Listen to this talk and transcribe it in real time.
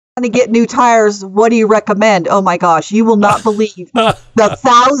to get new tires. What do you recommend? Oh my gosh, you will not believe the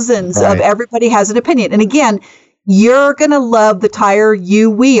thousands of everybody has an opinion. And again, you're going to love the tire you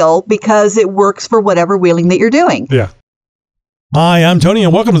wheel because it works for whatever wheeling that you're doing. Yeah. Hi, I'm Tony,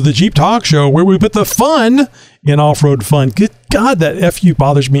 and welcome to the Jeep Talk Show, where we put the fun in off-road fun. Good God, that FU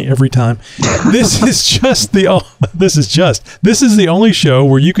bothers me every time. This is the only show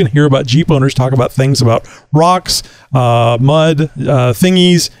where you can hear about Jeep owners talk about things about rocks, mud,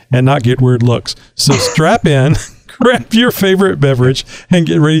 thingies, and not get weird looks. So strap in, grab your favorite beverage, and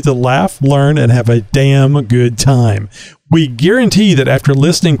get ready to laugh, learn, and have a damn good time. We guarantee that after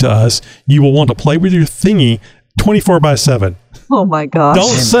listening to us, you will want to play with your thingy 24/7. Oh my gosh. Don't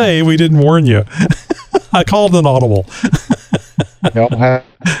say we didn't warn you. I called an audible. Don't have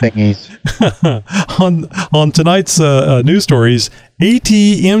thingies. on tonight's news stories, AT,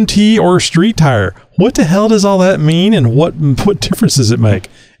 or street tire. What the hell does all that mean, and what difference does it make?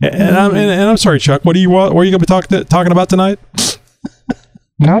 And I'm sorry, Chuck. What are you going to be talking about tonight?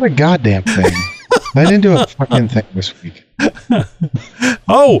 Not a goddamn thing. I didn't do a fucking thing this week.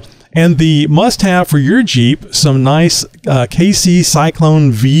 Oh, and the must-have for your Jeep, some nice KC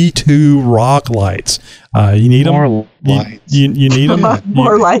Cyclone V2 rock lights. You need them. More lights. You need them.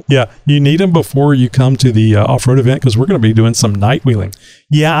 More lights. Yeah, you need them before you come to the off-road event, because we're going to be doing some night wheeling.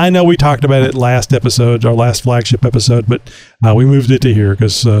 Yeah, I know we talked about it last episode, our last flagship episode, but we moved it to here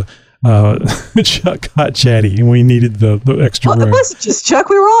because Chuck got chatty and we needed the extra room. It wasn't just Chuck.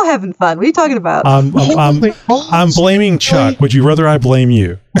 We were all having fun. What are you talking about? I'm blaming Chuck. Would you rather I blame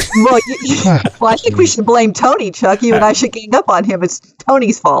you? Well, I think we should blame Tony, Chuck. You and I should gang up on him. It's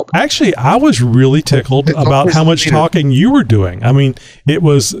Tony's fault. Actually, I was really tickled about how much talking you were doing. I mean, it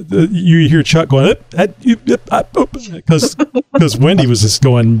was, you hear Chuck going, because Wendy was just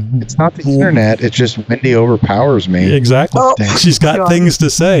going. It's not the internet. It's just Wendy overpowers me. Exactly. Oh, she's got things to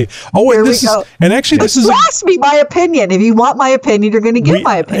say. Oh, and this is. Ask me my opinion. If you want my opinion, you're going to get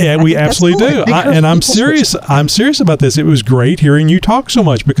my opinion. Yeah, we absolutely do. And I'm serious. I'm serious about this. It was great hearing you talk so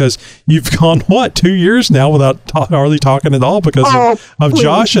much, because you've gone 2 years now without hardly talking at all because of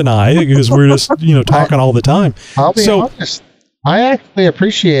Josh and I, because we're just talking all the time. I'll be honest. I actually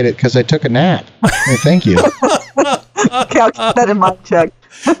appreciate it because I took a nap. Thank you. Okay, I'll keep that in mind, Chuck.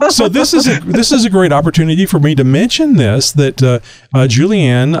 So this is a great opportunity for me to mention this, that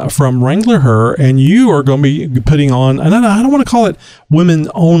Julianne from Wrangler Her and you are going to be putting on, and I don't want to call it women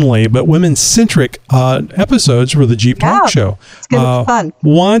only, but women centric episodes for the Jeep Talk Show. It's going to be fun.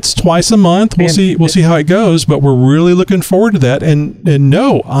 Once, twice a month. We'll see how it goes, but we're really looking forward to that. And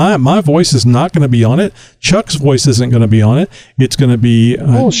no, my voice is not going to be on it. Chuck's voice isn't going to be on it. It's going to be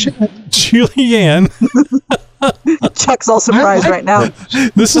Julianne. Chuck's all surprised right now.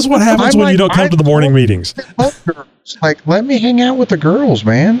 This is what happens when you don't come to the morning meetings. Let me hang out with the girls,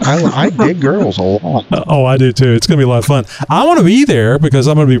 man. I dig girls a lot. Oh, I do too. It's going to be a lot of fun. I want to be there because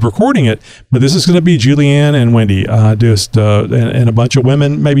I'm going to be recording it, but this is going to be Julianne and Wendy, and a bunch of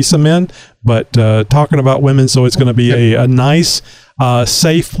women, maybe some men, but talking about women. So it's going to be a nice,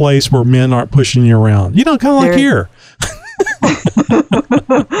 safe place where men aren't pushing you around. Kind of like here.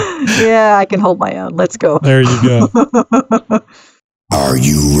 Yeah, I can hold my own. Let's go. There you go. Are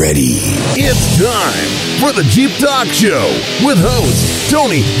you ready? It's time for the Jeep Talk Show with hosts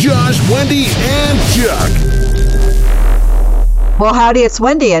Tony, Josh, Wendy, and Chuck. Well, howdy, it's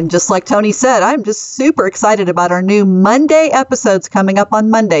Wendy, and just like Tony said, I'm just super excited about our new Monday episodes coming up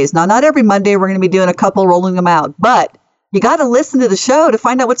on Mondays. Now, not every Monday we're going to be doing a couple, rolling them out, but you got to listen to the show to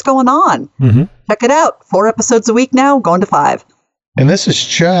find out what's going on. Mm-hmm. Check it out. 4 episodes a week now, going to 5. And this is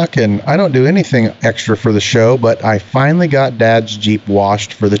Chuck, and I don't do anything extra for the show, but I finally got Dad's Jeep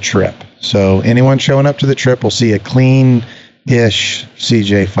washed for the trip. So anyone showing up to the trip will see a clean-ish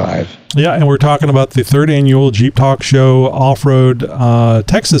CJ5. Yeah, and we're talking about the 3rd annual Jeep Talk Show Off-Road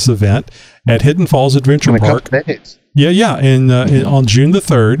Texas event at Hidden Falls Adventure Park. Yeah, on June the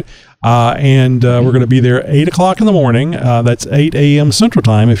 3rd. And we're going to be there 8 o'clock in the morning. That's 8 a.m. Central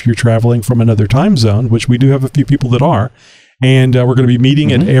Time if you're traveling from another time zone, which we do have a few people that are. And we're going to be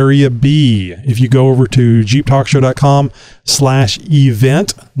meeting at Area B. If you go over to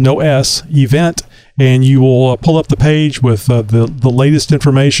jeeptalkshow.com/event, no S, event, and you will pull up the page with the latest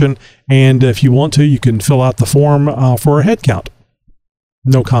information. And if you want to, you can fill out the form for a head count.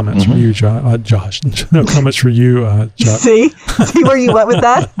 No comments from you, Josh. No comments for you, Chuck. See where you went with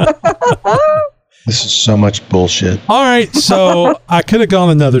that? This is so much bullshit. All right, so I could have gone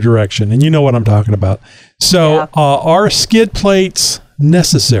another direction, and you know what I'm talking about. So, are skid plates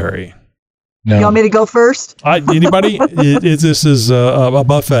necessary? No. You want me to go first? Anybody? This is a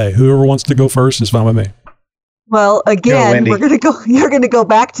buffet. Whoever wants to go first is fine with me. Well, again, Wendy. you're going to go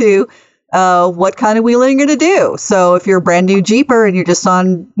back to what kind of wheeling you're going to do. So if you're a brand new Jeeper and you're just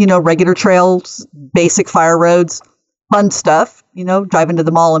on, regular trails, basic fire roads, fun stuff, driving to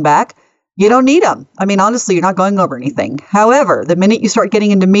the mall and back, you don't need them. I mean, honestly, you're not going over anything. However, the minute you start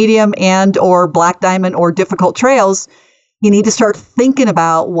getting into medium and or black diamond or difficult trails, you need to start thinking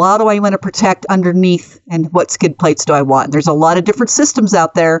about what do I want to protect underneath and what skid plates do I want. There's a lot of different systems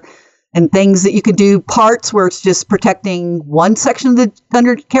out there and things that you can do, parts where it's just protecting one section of the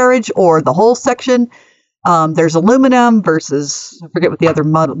undercarriage or the whole section. There's aluminum versus, I forget what the other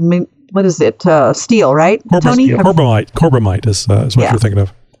model, what is it? Steel, right? Tony? Corbomite is what you're thinking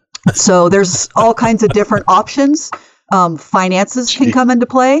of. So there's all kinds of different options. Finances can come into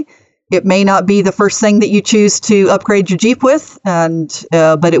play. It may not be the first thing that you choose to upgrade your Jeep with,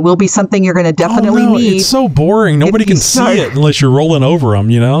 but it will be something you're going to definitely need. It's so boring. Nobody can see it unless you're rolling over them,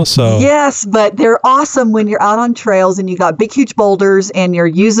 So yes, but they're awesome when you're out on trails and you got big, huge boulders and you're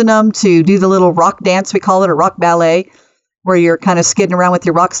using them to do the little rock dance. We call it a rock ballet, where you're kind of skidding around with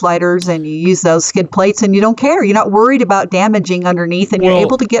your rock sliders and you use those skid plates and you don't care. You're not worried about damaging underneath and you're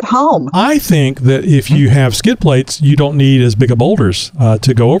able to get home. I think that if you have skid plates, you don't need as big of boulders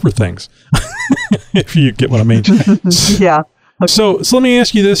to go over things, if you get what I mean. Yeah. So let me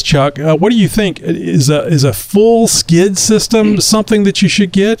ask you this, Chuck. What do you think? Is a full skid system something that you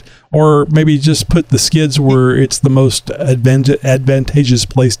should get? Or maybe just put the skids where it's the most advantageous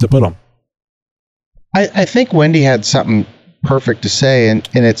place to put them? I think Wendy had something perfect to say, and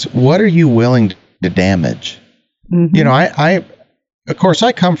it's, what are you willing to damage? Mm-hmm. I of course,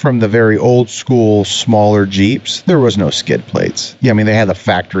 I come from the very old school, smaller Jeeps. There was no skid plates. Yeah, I mean, they had the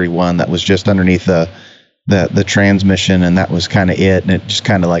factory one that was just underneath the transmission, and that was kind of it, and it just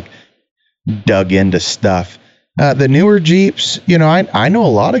kind of like dug into stuff. The newer Jeeps, I know a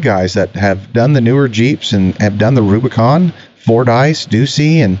lot of guys that have done the newer Jeeps and have done the Rubicon, Ford Ice,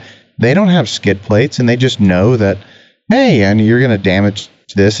 Ducey, and they don't have skid plates, and they just know that, hey, and you're going to damage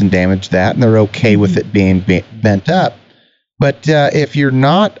this and damage that, and they're okay with it being bent up. But if you're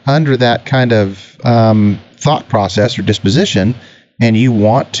not under that kind of thought process or disposition, and you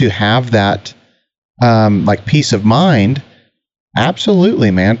want to have that like peace of mind, absolutely,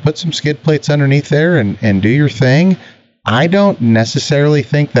 man, put some skid plates underneath there and do your thing. I don't necessarily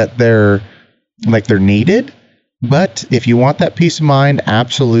think that they're needed. But if you want that peace of mind,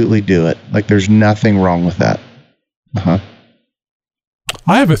 absolutely do it. Like, there's nothing wrong with that.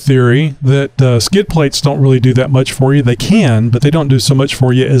 I have a theory that skid plates don't really do that much for you. They can, but they don't do so much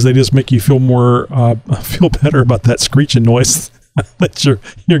for you as they just make you feel better about that screeching noise that you're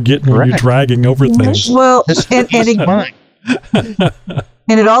getting when you're dragging over things. Well, and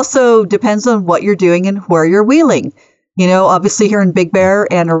it also depends on what you're doing and where you're wheeling. Obviously here in Big Bear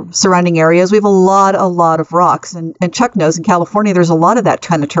and surrounding areas, we have a lot of rocks. And Chuck knows in California, there's a lot of that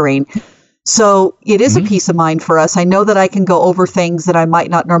kind of terrain. So it is a peace of mind for us. I know that I can go over things that I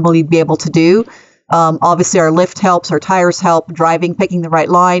might not normally be able to do. Obviously, our lift helps, our tires help, driving, picking the right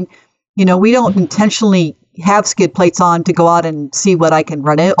line. We don't intentionally have skid plates on to go out and see what I can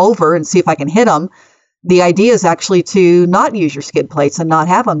run over and see if I can hit them. The idea is actually to not use your skid plates and not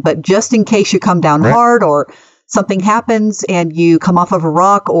have them. But just in case you come down hard or something happens and you come off of a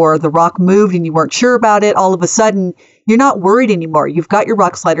rock or the rock moved and you weren't sure about it, all of a sudden you're not worried anymore. You've got your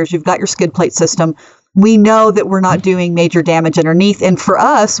rock sliders, you've got your skid plate system. We know that we're not doing major damage underneath. And for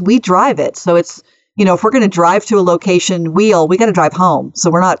us, we drive it. So it's, if we're going to drive to a location, we got to drive home.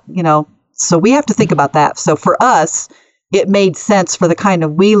 So we're not, so we have to think about that. So for us, it made sense for the kind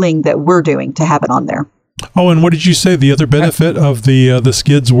of wheeling that we're doing to have it on there. Oh, and what did you say the other benefit of the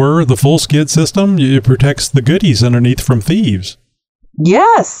skids were? The full skid system? It protects the goodies underneath from thieves.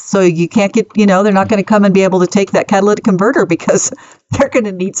 Yes. So you can't get, they're not going to come and be able to take that catalytic converter because they're going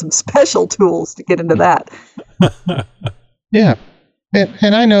to need some special tools to get into that. Yeah.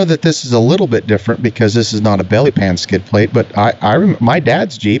 And I know that this is a little bit different because this is not a belly pan skid plate, but I remember my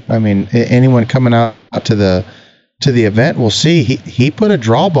dad's Jeep. I mean, anyone coming out to the event will see he put a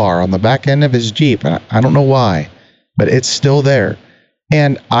drawbar on the back end of his Jeep. I don't know why, but it's still there.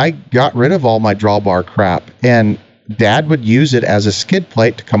 And I got rid of all my drawbar crap, and Dad would use it as a skid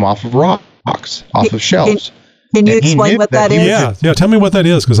plate to come off of rocks, off of shelves. Can you explain what that is? Yeah. Tell me what that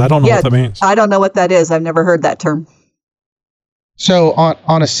is, because I don't know what that means. I don't know what that is. I've never heard that term. So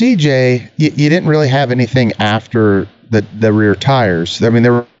on a CJ, you didn't really have anything after the rear tires. I mean,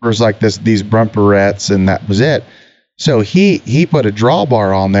 there was like these bumperettes, and that was it. So he put a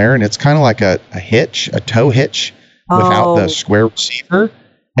drawbar on there, and it's kind of like a hitch, a tow hitch without the square receiver.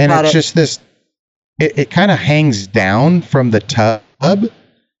 And it's just this, it kind of hangs down from the tub,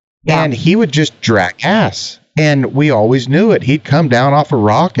 and he would just drag ass. And we always knew it. He'd come down off a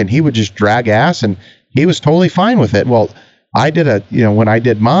rock and he would just drag ass, and he was totally fine with it. Well, I did when I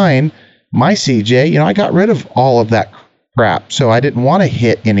did my CJ, I got rid of all of that crap. So I didn't want to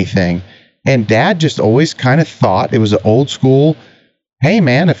hit anything. And Dad just always kind of thought it was an old school, hey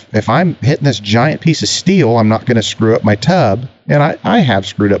man, if I'm hitting this giant piece of steel, I'm not going to screw up my tub. And I have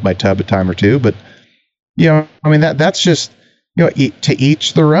screwed up my tub a time or two, but that's just, to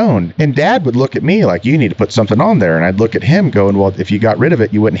each their own. And Dad would look at me like, you need to put something on there. And I'd look at him going, well, if you got rid of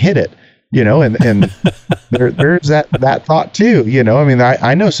it, you wouldn't hit it, and there's that thought too,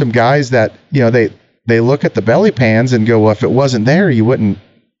 I know some guys that, they look at the belly pans and go, well, if it wasn't there, you wouldn't,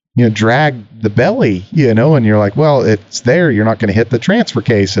 drag the belly, and you're like, well, it's there. You're not going to hit the transfer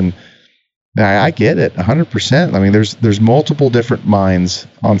case. And I get it 100%. I mean, there's multiple different minds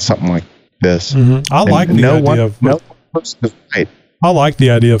on something like this. Mm-hmm. I like the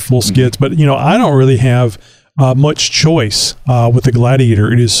idea of full skids, but I don't really have much choice with the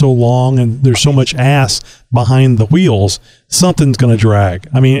Gladiator. It is so long and there's so much ass behind the wheels. Something's going to drag.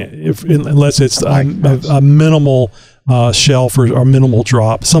 I mean, unless it's a minimal shelf or minimal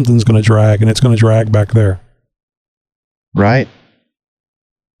drop, something's going to drag, and it's going to drag back there. Right.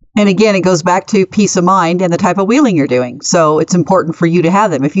 And again, it goes back to peace of mind and the type of wheeling you're doing. So it's important for you to have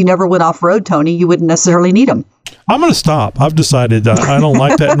them. If you never went off road, Tony, you wouldn't necessarily need them. I'm going to stop. I've decided I don't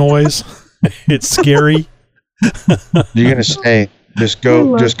like that noise. It's scary. You're going to say, just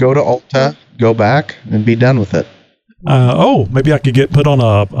go to Ulta, go back, and be done with it. Maybe I could get put on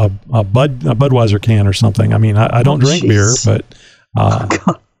a Budweiser can or something. I mean, I don't drink beer, but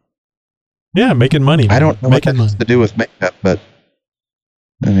yeah, making money. I don't know what that has to do with makeup, but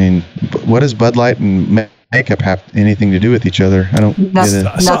I mean, what does Bud Light and makeup have anything to do with each other? I don't get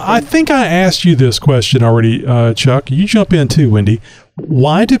it. So I think I asked you this question already, Chuck. You jump in too, Wendy.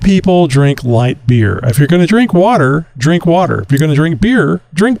 Why do people drink light beer? If you're going to drink water, drink water. If you're going to drink beer,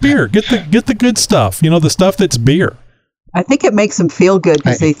 drink beer. Get the good stuff. The stuff that's beer. I think it makes them feel good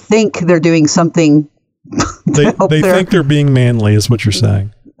because they think they're doing something. They think they're being manly, is what you're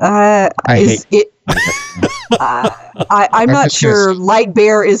saying. I'm not sure light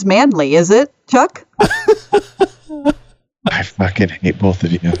beer is manly, is it, Chuck? I fucking hate both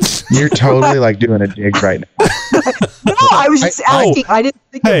of you. You're totally like doing a dig right now. No, I was just asking. I didn't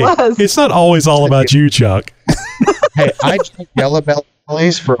think it was. It's not always all about you, Chuck. Hey, I drank Yellow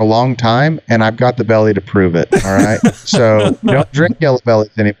Bellies for a long time, and I've got the belly to prove it. All right. So we don't drink Yellow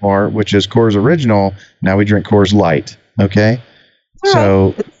Bellies anymore, which is Coors Original. Now we drink Coors Light. Okay.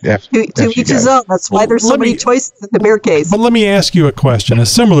 So to each his own. That's why there's so many choices in the beer case. But let me ask you a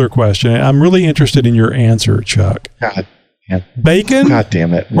similar question. I'm really interested in your answer, Chuck. God damn. Bacon? God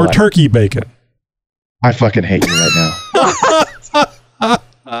damn it. Or turkey bacon? I fucking hate you right now.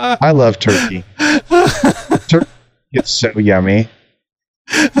 I love turkey. Turkey is so yummy.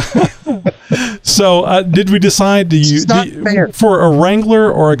 So did we decide for a Wrangler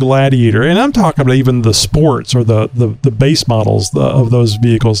or a Gladiator, and I'm talking about even the sports or the base models of those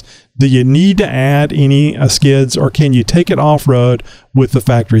vehicles, do you need to add any skids, or can you take it off-road with the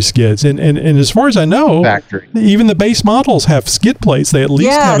factory skids? And as far as I know, even the base models have skid plates. They at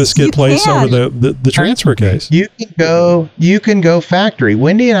least have a skid plate over the transfer case. You can go factory.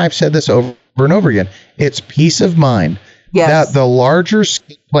 Wendy and I have said this over and over again. It's peace of mind. Yes. That the larger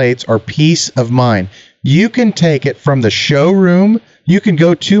skid plates are peace of mind. You can take it from the showroom. You can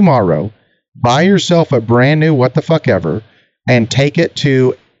go tomorrow, buy yourself a brand new what the fuck ever, and take it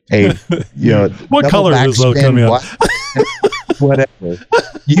to a what color is those coming up? Whatever.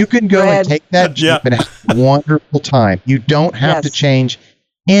 You can go and take that Jeep and have a wonderful time. You don't have to change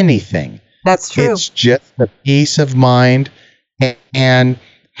anything. That's true. It's just the peace of mind and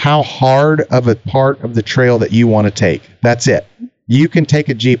how hard of a part of the trail that you want to take. That's it. You can take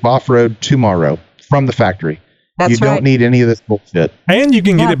a Jeep off-road tomorrow from the factory. You don't need any of this bullshit. And you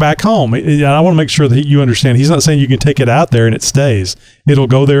can get it back home. I want to make sure that you understand. He's not saying you can take it out there and it stays. It'll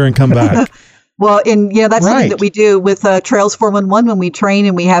go there and come back. Well, and that's something that we do with Trails 411 when we train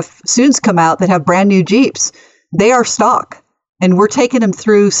and we have students come out that have brand new Jeeps. They are stock. And we're taking them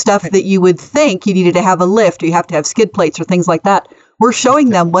through stuff that you would think you needed to have a lift, or you have to have skid plates or things like that. We're showing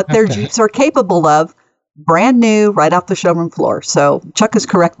them what their Jeeps are capable of, brand new, right off the showroom floor. So Chuck is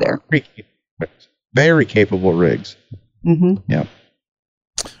correct there. Very capable rigs. Mm-hmm. Yeah.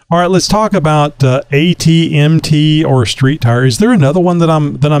 All right, let's talk about ATMT or street tire. Is there another one that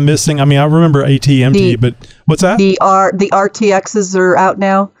I'm missing? I mean, I remember ATMT, but what's that? The RTXs are out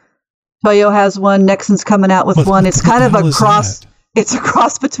now. Toyo has one. Nexon's coming out with one. It's kind of a cross. It's a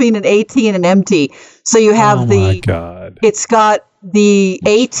cross between an AT and an MT. So you have my God. It's got the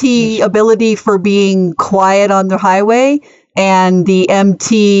AT ability for being quiet on the highway and the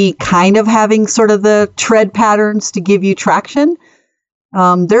MT kind of having sort of the tread patterns to give you traction.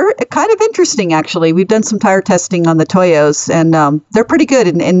 They're kind of interesting, actually. We've done some tire testing on the Toyos, and they're pretty good.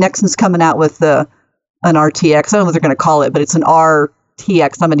 And Nexon's coming out with an RTX. I don't know what they're going to call it, but it's an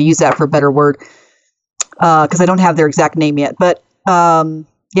RTX. I'm going to use that for a better word because I don't have their exact name yet. But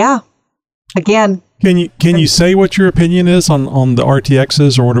yeah, again. Can you say what your opinion is on the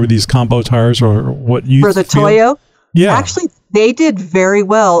RTXs or whatever these combo tires or what you for the feel? Toyo? Yeah, actually, they did very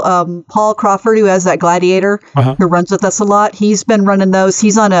well. Paul Crawford, who has that Gladiator, who runs with us a lot, he's been running those.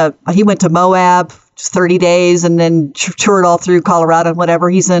 He went to Moab just 30 days and then toured all through Colorado and whatever.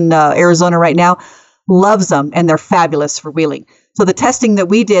 He's in Arizona right now. Loves them, and they're fabulous for wheeling. So the testing that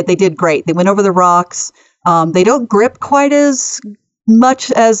we did, they did great. They went over the rocks. They don't grip quite as much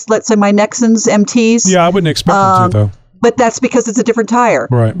as, let's say, my Nexon's MTs. Yeah, I wouldn't expect them to, though. But that's because it's a different tire.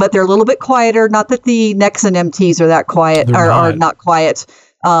 Right. But they're a little bit quieter. Not that the Nexon MTs are that quiet, are not quiet.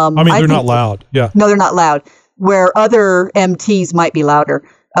 They're not loud. Yeah. No, they're not loud. Where other MTs might be louder.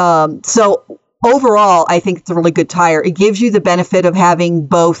 So overall, I think it's a really good tire. It gives you the benefit of having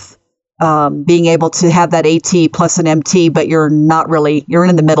both, being able to have that AT plus an MT, but you're in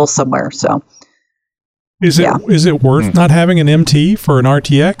the middle somewhere. So. Is it worth not having an MT for an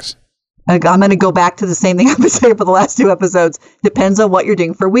RTX? I'm going to go back to the same thing I've been saying for the last 2 episodes. Depends on what you're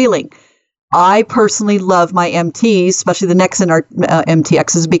doing for wheeling. I personally love my MTs, especially the Nexon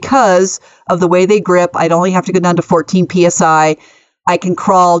MTXs, because of the way they grip. I'd only have to go down to 14 PSI. I can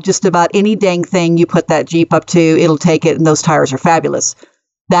crawl just about any dang thing you put that Jeep up to. It'll take it, and those tires are fabulous.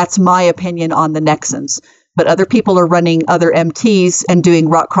 That's my opinion on the Nexons. But other people are running other MTs and doing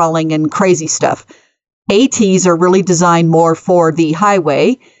rock crawling and crazy stuff. ATs are really designed more for the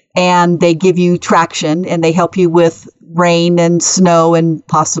highway, and they give you traction, and they help you with rain and snow and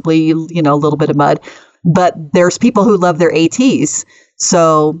possibly, a little bit of mud. But there's people who love their ATs.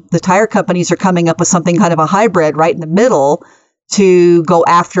 So the tire companies are coming up with something kind of a hybrid right in the middle to go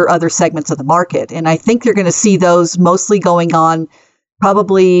after other segments of the market. And I think you're going to see those mostly going on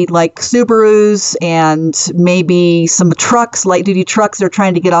probably like Subarus and maybe some trucks, light duty trucks they're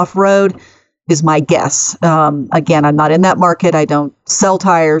trying to get off road. Is my guess. Again, I'm not in that market. I don't sell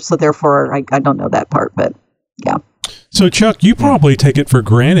tires, so therefore I don't know that part, but yeah. So Chuck, you probably take it for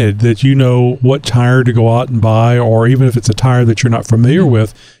granted that you know what tire to go out and buy, or even if it's a tire that you're not familiar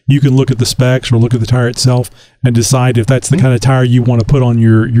with, you can look at the specs or look at the tire itself and decide if that's the kind of tire you want to put on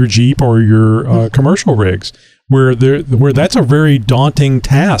your Jeep or your commercial rigs, where that's a very daunting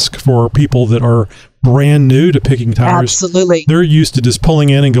task for people that are brand new to picking tires. Absolutely. They're used to just pulling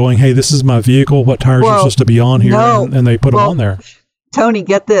in and going, hey, this is my vehicle. What tires are supposed to be on here? And they put them on there. Tony,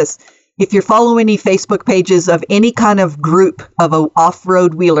 get this. If you're following any Facebook pages of any kind of group of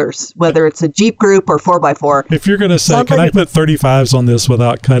off-road wheelers, whether it's a Jeep group or 4x4. If you're going to say, can I put 35s on this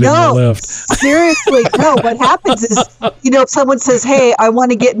without cutting the lift? Seriously, no. What happens is, if someone says, hey, I want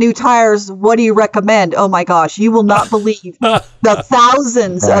to get new tires, what do you recommend? Oh my gosh, you will not believe the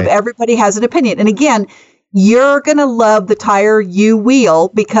thousands of everybody has an opinion. And again, you're going to love the tire you wheel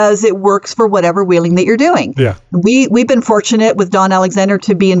because it works for whatever wheeling that you're doing. Yeah. We've been fortunate with Don Alexander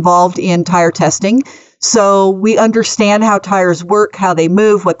to be involved in tire testing. So we understand how tires work, how they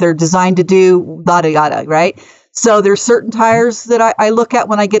move, what they're designed to do, yada, yada, right? So there's certain tires that I look at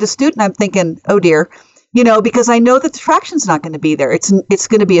when I get a student, I'm thinking, oh dear, because I know that the traction's not going to be there. It's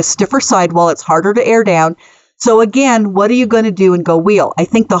going to be a stiffer sidewall. It's harder to air down. So again, what are you going to do and go wheel? I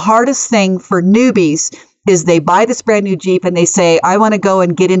think the hardest thing for newbies is they buy this brand new Jeep and they say, I want to go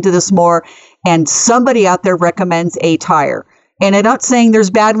and get into this more. And somebody out there recommends a tire. And I'm not saying there's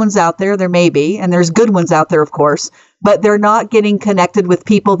bad ones out there. There may be. And there's good ones out there, of course. But they're not getting connected with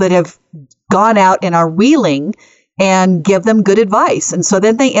people that have gone out and are wheeling and give them good advice. And so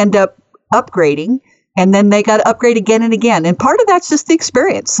then they end up upgrading. And then they got to upgrade again and again. And part of that's just the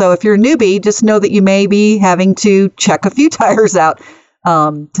experience. So if you're a newbie, just know that you may be having to check a few tires out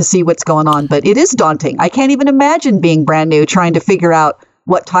to see what's going on. But it is daunting. I can't even imagine being brand new, trying to figure out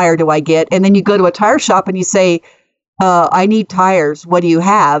what tire do I get. And then you go to a tire shop and you say, I need tires. What do you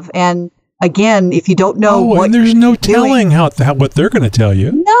have? And again, if you don't know and there's no telling what they're going to tell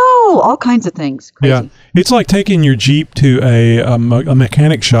you. No, all kinds of things. Crazy. Yeah. It's like taking your Jeep to a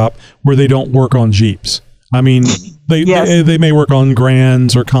mechanic shop where they don't work on Jeeps. I mean, they may work on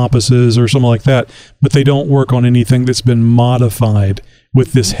Grands or Compasses or something like that, but they don't work on anything that's been modified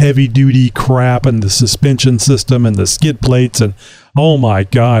with this heavy-duty crap and the suspension system and the skid plates. And, oh, my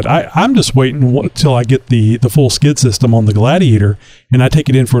God, I'm just waiting till I get the full skid system on the Gladiator, and I take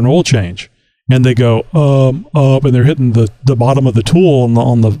it in for an oil change. and they go up, and they're hitting the bottom of the tool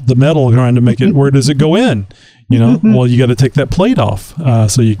on the metal, trying to make it. Where does it go in? You know, well, you got to take that plate off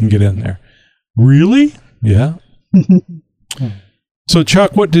so you can get in there. Really? Yeah. So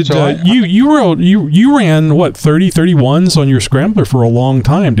Chuck, what did you ran what 30-31s on your scrambler for a long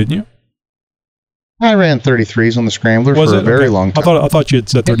time, didn't you? I ran 33s on the scrambler for a very long time. I thought you had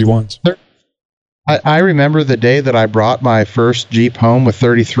said 31s. I remember the day that I brought my first Jeep home with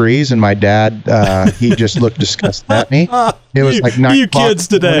 33s, and my dad, he just looked disgusted at me. It was like 9 you kids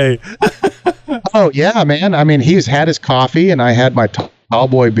today. Oh yeah, man. I mean, he's had his coffee, and I had my tall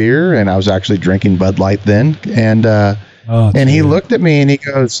boy beer, and I was actually drinking Bud Light then, and he looked at me and he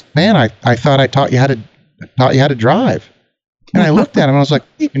goes, "Man, I thought I taught you how to drive." And I looked at him and I was like, "What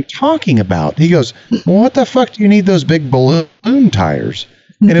are you even talking about?" He goes, "Well, what the fuck do you need those big balloon tires?"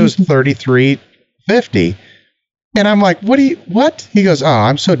 And it was 3350. And I'm like, what? He goes, "Oh,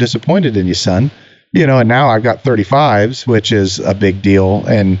 I'm so disappointed in you, son." You know, and now I've got 35s, which is a big deal.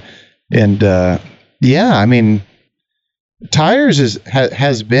 And yeah, I mean, tires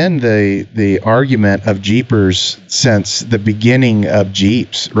has been the argument of Jeepers since the beginning of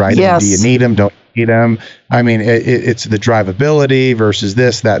Jeeps, right? Yes. I mean, do you need them? Don't you need them? I mean, it's the drivability versus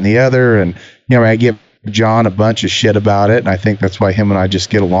this, that, and the other. And, you know, I give John a bunch of shit about it, and I think that's why him and I just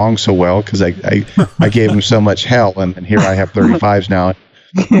get along so well, because I gave him so much hell, and here I have 35s now.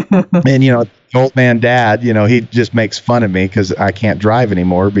 And, you know, old man dad, you know, he just makes fun of me because I can't drive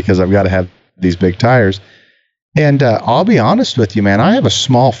anymore because I've got to have these big tires. And I'll be honest with you, man, I have a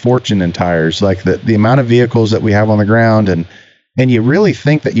small fortune in tires. Like the amount of vehicles that we have on the ground, and you really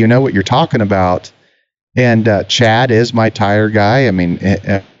think that you know what you're talking about. And Chad is my tire guy. I mean,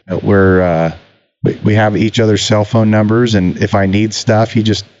 we have each other's cell phone numbers, and if I need stuff, he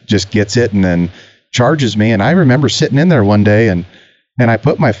just gets it and then charges me. And I remember sitting in there one day, and I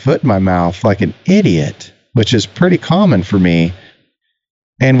put my foot in my mouth like an idiot, which is pretty common for me.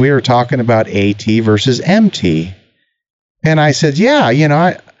 And we were talking about AT versus MT. And I said, yeah, you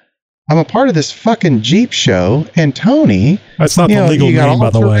know, I'm a part of this fucking Jeep show. And Tony. That's not the legal name,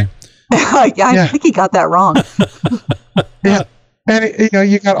 by the way. I think he got that wrong. Yeah. And, you know,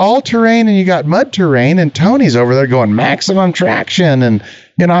 you got all terrain and you got mud terrain. And Tony's over there going maximum traction. And,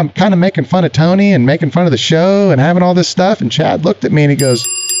 you know, I'm kind of making fun of Tony and making fun of the show and having all this stuff. And Chad looked at me and he goes,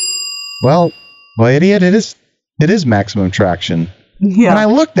 well, idiot, it is maximum traction. Yeah. And I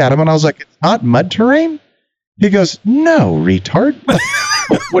looked at him and I was like, "It's not mud terrain?" He goes, "No, retard."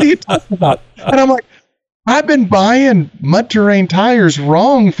 What are you talking about? And I'm like, I've been buying mud terrain tires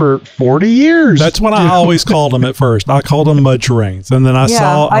wrong for 40 years. That's what I always called them at first. I called them mud terrains. And then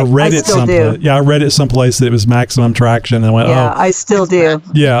I read it someplace. Yeah, I read it someplace that it was maximum traction, and I went, yeah, I still do.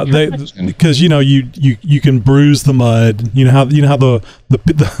 Yeah, because you know you can bruise the mud. You know how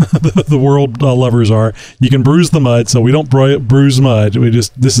the world lovers are. You can bruise the mud, so we don't bruise mud.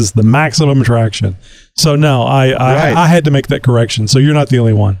 This is the maximum traction. So no, I had to make that correction. So you're not the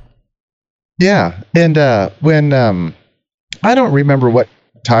only one. Yeah, and when I don't remember what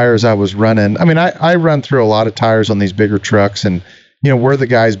tires I was running. I mean, I run through a lot of tires on these bigger trucks, and you know, we're the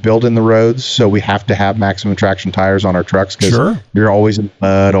guys building the roads, so we have to have maximum traction tires on our trucks because you're always in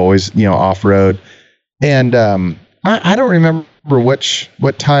mud, always, you know, off road. And I don't remember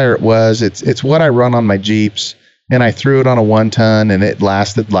what tire it was. It's what I run on my Jeeps, and I threw it on a 1-ton, and it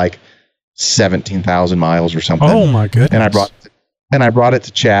lasted like 17,000 miles or something. Oh my goodness! And I brought it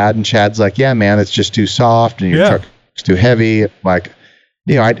to Chad, and Chad's like, "Yeah, man, it's just too soft, and your truck's too heavy." Like,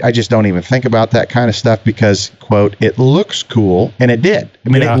 you know, I just don't even think about that kind of stuff because, quote, "it looks cool," and it did. I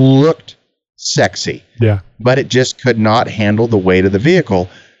mean, it looked sexy. Yeah. But it just could not handle the weight of the vehicle.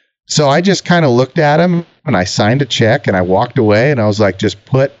 So I just kind of looked at him, and I signed a check, and I walked away, and I was like, "Just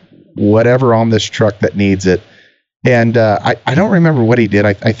put whatever on this truck that needs it." And I don't remember what he did.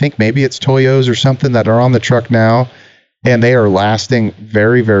 I think maybe it's Toyos or something that are on the truck now. And they are lasting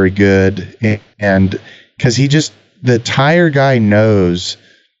very, very good. And because the tire guy knows,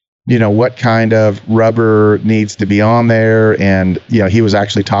 you know, what kind of rubber needs to be on there. And, you know, he was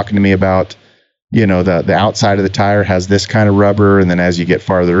actually talking to me about, you know, the outside of the tire has this kind of rubber. And then as you get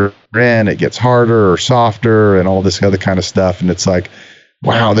farther in, it gets harder or softer and all this other kind of stuff. And it's like,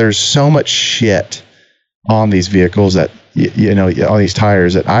 wow, there's so much shit on these vehicles that, you know, all these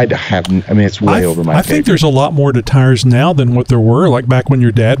tires that I mean, it's way over my head. I think there's a lot more to tires now than what there were, like back when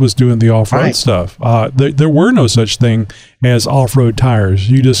your dad was doing the off-road stuff. There were no such thing as off-road tires.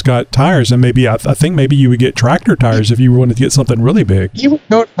 You just got tires, and maybe I think maybe you would get tractor tires if you wanted to get something really big.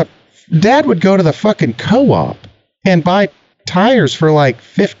 Dad would go to the fucking co-op and buy tires for like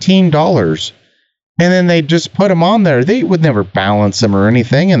 $15. And then they just put them on there. They would never balance them or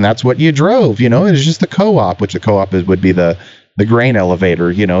anything, and that's what you drove. You know, it was just the co-op, which the co-op would be the grain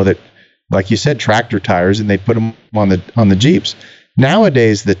elevator. You know, that, like you said, tractor tires, and they put them on the Jeeps.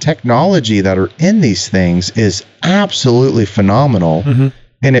 Nowadays, the technology that are in these things is absolutely phenomenal. Mm-hmm.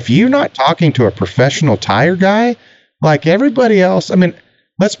 And if you're not talking to a professional tire guy, like everybody else, I mean,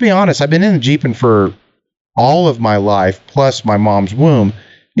 let's be honest. I've been in the Jeeping for all of my life, plus my mom's womb.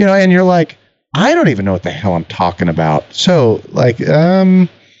 You know, and you're like, I don't even know what the hell I'm talking about. So, like, there's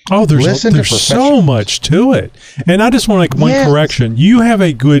so much to it. And I just want to make one correction. You have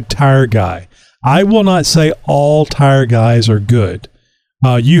a good tire guy. I will not say all tire guys are good.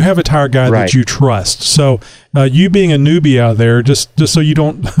 You have a tire guy that you trust. So you being a newbie out there, just so you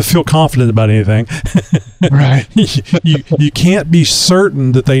don't feel confident about anything, right? you can't be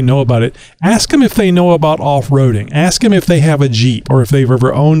certain that they know about it. Ask them if they know about off-roading. Ask them if they have a Jeep or if they've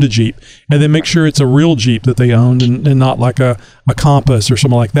ever owned a Jeep, and then make sure it's a real Jeep that they owned and not like a Compass or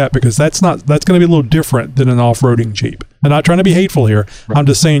something like that, because that's going to be a little different than an off-roading Jeep. I'm not trying to be hateful here. Right. I'm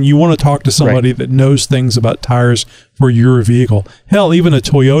just saying you want to talk to somebody that knows things about tires for your vehicle. Hell, even a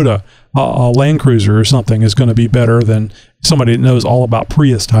Toyota a Land Cruiser or something is going to be better than somebody that knows all about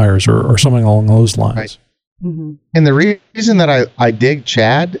Prius tires or something along those lines. Right. Mm-hmm. And the reason that I dig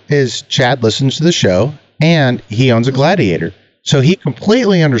Chad is Chad listens to the show, and he owns a Gladiator. So he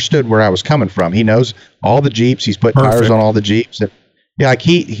completely understood where I was coming from. He knows all the Jeeps. He's put tires on all the Jeeps. And, yeah, like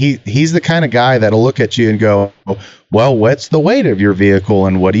he's the kind of guy that'll look at you and go, well, what's the weight of your vehicle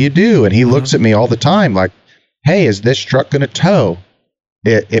and what do you do? And he looks at me all the time like, hey, is this truck going to tow?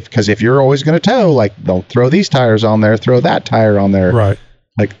 Because if you're always going to tow, like, don't throw these tires on there, throw that tire on there. Right.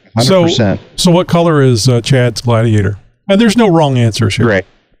 Like 100%. So what color is Chad's Gladiator? And there's no wrong answers here. Gray.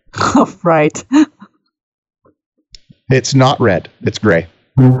 Oh, right. It's not red. It's gray.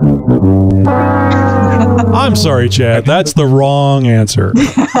 I'm sorry, Chad. That's the wrong answer.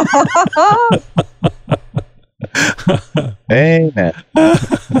 Amen.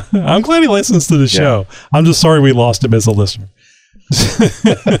 I'm glad he listens to the show. I'm just sorry we lost him as a listener.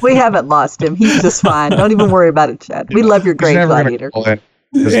 We haven't lost him. He's just fine. Don't even worry about it, Chad. We love your great Gladiator.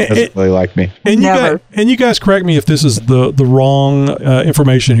 Doesn't really like me. And you guys correct me if this is the wrong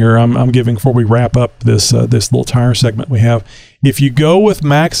information here I'm giving before we wrap up this little tire segment we have. If you go with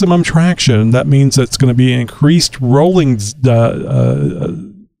maximum traction, that means it's going to be increased rolling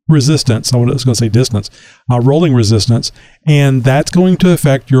resistance. I was going to say distance, rolling resistance, and that's going to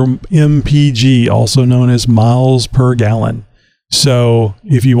affect your MPG, also known as miles per gallon. So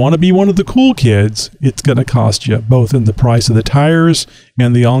if you want to be one of the cool kids, it's going to cost you both in the price of the tires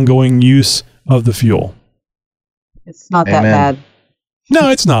and the ongoing use of the fuel. It's not that bad. No,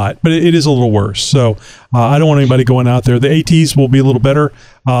 it's not, but it is a little worse. So I don't want anybody going out there. The ATs will be a little better.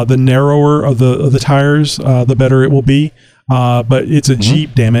 The narrower of the tires, the better it will be. But it's a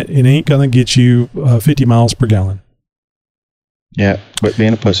Jeep, damn it. It ain't going to get you 50 miles per gallon. Yeah, quit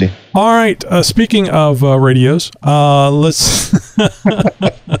being a pussy. All right. Speaking of radios, let's.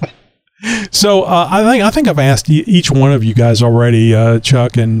 So I think I've asked each one of you guys already,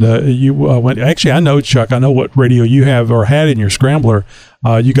 Chuck, and you went. Actually, I know, Chuck. I know what radio you have or had in your Scrambler.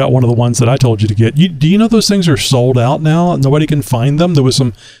 You got one of the ones that I told you to get. Do you know those things are sold out now? Nobody can find them. There was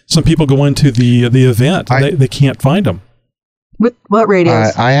some people going to the event. They can't find them. What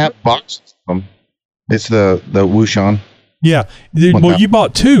radios? I have boxes of them. It's the Wouxun. Yeah. Well, you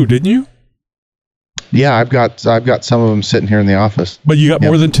bought two, didn't you? Yeah, I've got some of them sitting here in the office. But you got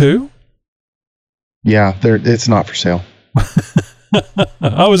more than two? Yeah, it's not for sale.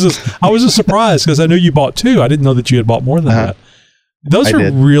 I was just surprised because I knew you bought two. I didn't know that you had bought more than that. Those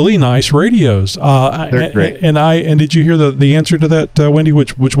are really nice radios. They're great. And did you hear the answer to that, Wendy?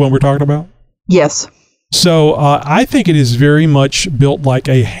 Which one we're talking about? Yes. So I think it is very much built like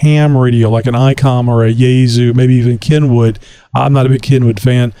a ham radio, like an ICOM or a Yaesu, maybe even Kenwood. I'm not a big Kenwood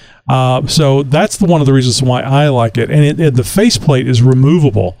fan. So that's one of the reasons why I like it. And the faceplate is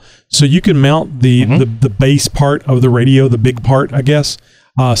removable. So you can mount the base part of the radio, the big part, I guess,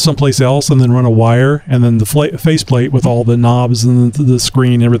 someplace else, and then run a wire. And then the faceplate with all the knobs and the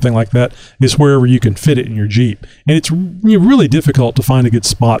screen and everything like that is wherever you can fit it in your Jeep. And it's really difficult to find a good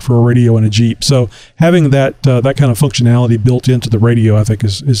spot for a radio in a Jeep. So having that kind of functionality built into the radio, I think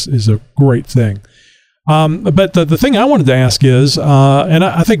is a great thing. But the thing I wanted to ask is, and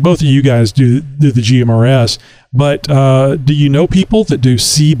I think both of you guys do the GMRS, but do you know people that do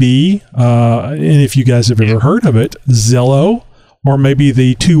CB? And if you guys have ever heard of it, Zello, or maybe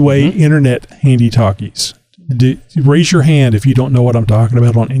the two-way internet handy talkies? Raise your hand if you don't know what I'm talking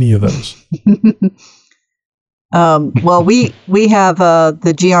about on any of those. Well, we have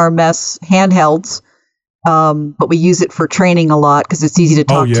the GRMS handhelds, but we use it for training a lot because it's easy to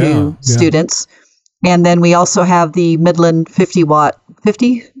talk to students. And then we also have the Midland 50 watt,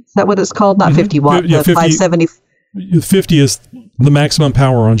 50? Is that what it's called? Not 50 watt, yeah, 50, 570. 50 is the maximum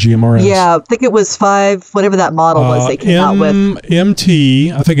power on GMRS. Yeah, I think it was 5, whatever that model was they came out with.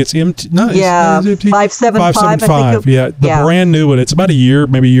 MT, I think it's MT. No, yeah, is MT? 575. 575, the brand new one. It's about a year,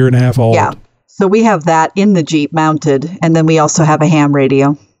 maybe a year and a half old. Yeah, so we have that in the Jeep mounted, and then we also have a ham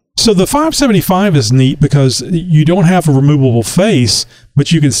radio. So the 575 is neat because you don't have a removable face,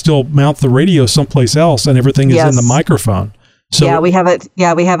 but you can still mount the radio someplace else, and everything is in the microphone. So yeah, we have it.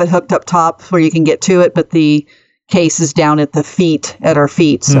 Yeah, we have it hooked up top where you can get to it, but the case is down at our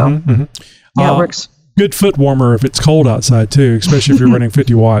feet. So yeah, it works. Good foot warmer if it's cold outside too, especially if you're running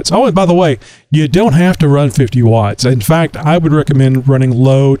 50 watts. Oh, and by the way, you don't have to run 50 watts. In fact, I would recommend running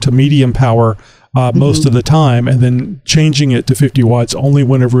low to medium power most of the time, and then changing it to 50 watts only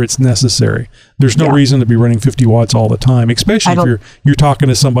whenever it's necessary. There's no reason to be running 50 watts all the time, especially if you're talking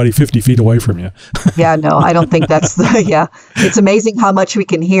to somebody 50 feet away from you. Yeah, no, I don't think that's It's amazing how much we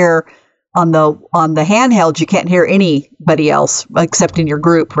can hear on the handheld. You can't hear anybody else except in your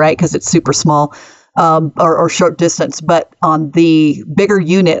group, right? Because it's super small or short distance. But on the bigger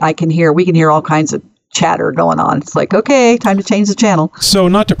unit, we can hear all kinds of chatter going on. It's like, okay, time to change the channel. So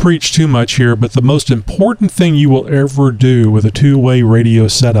not to preach too much here, but the most important thing you will ever do with a two-way radio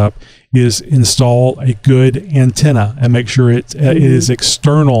setup is install a good antenna and make sure it is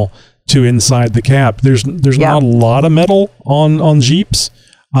external to inside the cab. There's not a lot of metal on Jeeps.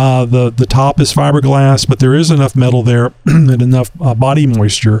 The top is fiberglass, but there is enough metal there and enough body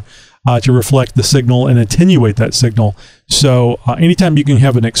moisture to reflect the signal and attenuate that signal. So anytime you can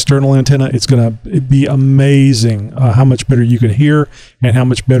have an external antenna, it's going to be amazing how much better you can hear and how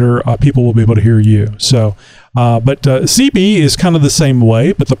much better people will be able to hear you. So, but CB is kind of the same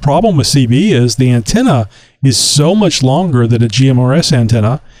way, but the problem with CB is the antenna is so much longer than a GMRS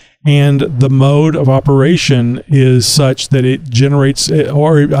antenna, and the mode of operation is such that it generates,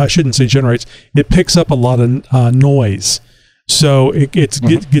 or I shouldn't say generates, it picks up a lot of noise. So it gets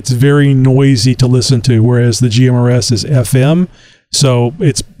very noisy to listen to, whereas the GMRS is FM. So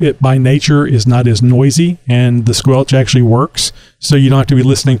it by nature is not as noisy, and the squelch actually works. So you don't have to be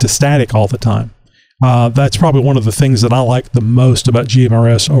listening to static all the time. That's probably one of the things that I like the most about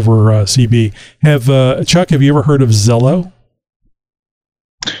GMRS over CB. Chuck, have you ever heard of Zello?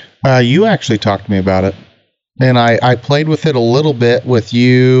 You actually talked to me about it, and I played with it a little bit with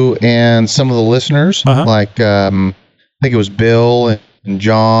you and some of the listeners, like I think it was Bill and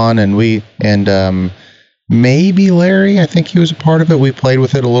John and maybe Larry. I think he was a part of it. We played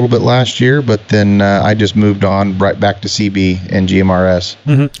with it a little bit last year, but then I just moved on right back to CB and GMRS.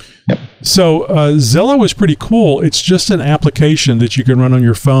 Yep. So Zello is pretty cool. It's just an application that you can run on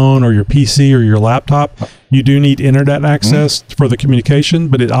your phone or your PC or your laptop. You do need internet access for the communication,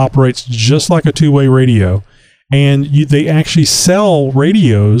 but it operates just like a two-way radio. And they actually sell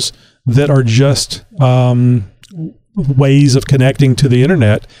radios that are just ways of connecting to the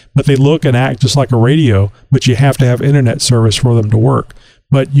internet, but they look and act just like a radio, but you have to have internet service for them to work.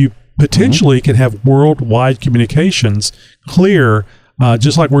 But you potentially can have worldwide communications clear,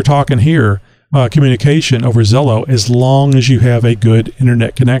 just like we're talking here, communication over Zello, as long as you have a good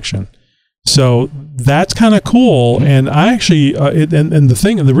internet connection. So that's kind of cool. And I actually,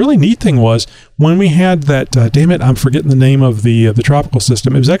 the really neat thing was when we had that, damn it, I'm forgetting the name of the tropical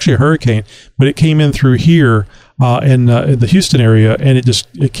system. It was actually a hurricane, but it came in through here in the Houston area, and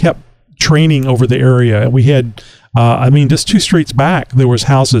it kept training over the area. And we had, just 2 streets back, there was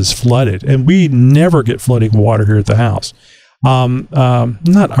houses flooded, and we never get flooding water here at the house.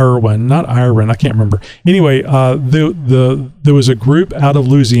 Not Iron, I can't remember. Anyway, there was a group out of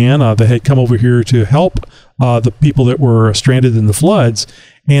Louisiana that had come over here to help the people that were stranded in the floods,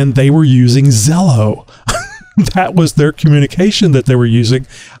 and they were using Zello. That was their communication that they were using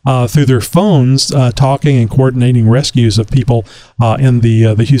through their phones, talking and coordinating rescues of people in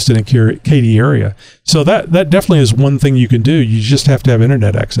the Houston and Katy area. So that definitely is one thing you can do. You just have to have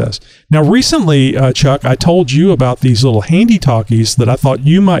internet access. Now, recently, Chuck, I told you about these little handy talkies that I thought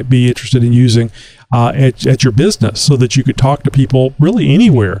you might be interested in using at your business, so that you could talk to people really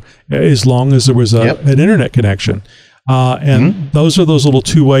anywhere as long as there was an internet connection. Those are those little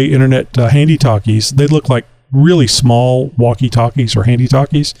two-way internet handy talkies. They look like really small walkie-talkies or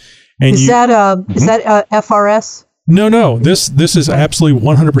handy-talkies. And is that FRS? No. This is absolutely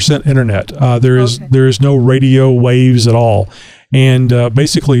 100% internet. There is no radio waves at all. And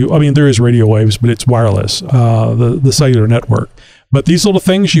basically, there is radio waves, but it's wireless, the cellular network. But these little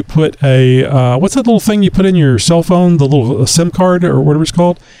things, you put what's that little thing you put in your cell phone, the little SIM card or whatever it's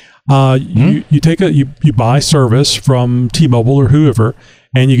called? You buy service from T-Mobile or whoever,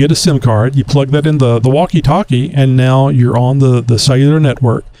 and you get a SIM card. You plug that in the walkie-talkie, and now you're on the cellular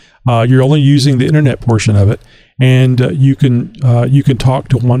network. You're only using the internet portion of it, and you can talk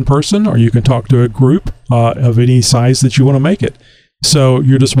to one person, or you can talk to a group of any size that you want to make it. So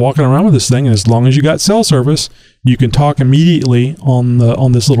you're just walking around with this thing, and as long as you got cell service, you can talk immediately on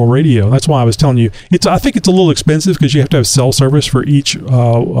this little radio. That's why I was telling you, I think it's a little expensive because you have to have cell service for each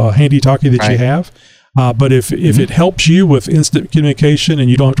handy talkie that you have. But if it helps you with instant communication,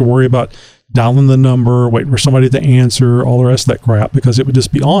 and you don't have to worry about dialing the number, waiting for somebody to answer, all the rest of that crap, because it would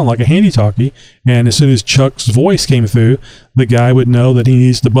just be on like a handy talkie, and as soon as Chuck's voice came through, the guy would know that he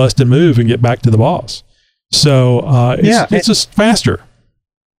needs to bust and move and get back to the boss. So it's just faster.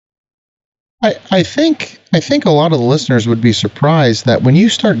 I think a lot of the listeners would be surprised that when you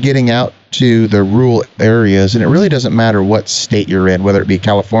start getting out to the rural areas, and it really doesn't matter what state you're in, whether it be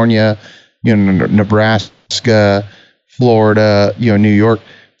California, Nebraska, Florida, New York,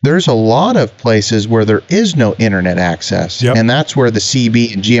 there's a lot of places where there is no internet access. Yep. And that's where the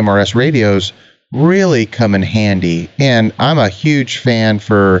CB and GMRS radios really come in handy. And I'm a huge fan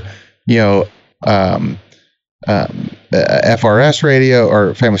for, FRS radio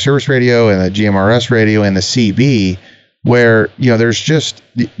or Family Service Radio and the GMRS radio and the CB, where, there's just,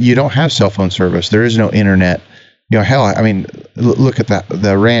 you don't have cell phone service. There is no internet. Hell, I mean, look at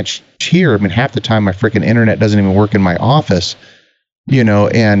the ranch here. I mean, half the time my freaking internet doesn't even work in my office,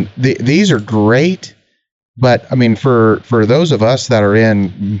 and these are great. But I mean, for those of us that are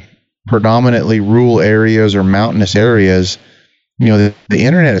in predominantly rural areas or mountainous areas, the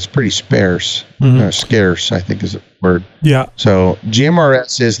internet is pretty scarce. Scarce, I think is the word. Yeah. So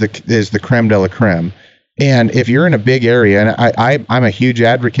GMRS is the creme de la creme. And if you're in a big area, and I'm a huge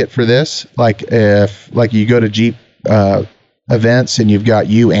advocate for this, like if you go to Jeep events and you've got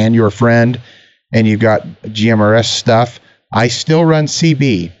you and your friend and you've got GMRS stuff, I still run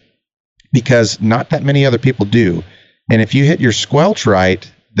CB because not that many other people do. And if you hit your squelch right,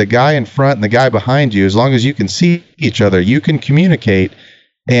 the guy in front and the guy behind you, as long as you can see each other, you can communicate.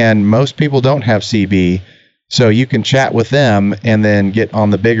 And most people don't have CB. So you can chat with them and then get on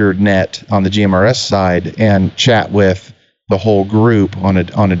the bigger net on the GMRS side and chat with the whole group on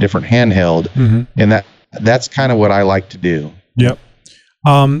a different handheld. Mm-hmm. And that's kind of what I like to do. Yep.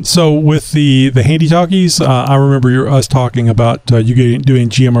 So with the handy talkies, I remember us talking about you doing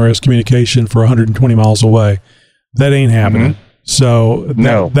GMRS communication for 120 miles away. That ain't happening. Mm-hmm. So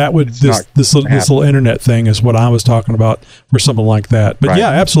this little internet thing is what I was talking about for something like that. But yeah,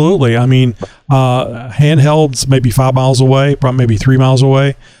 absolutely. I mean, handhelds maybe 5 miles away, probably maybe 3 miles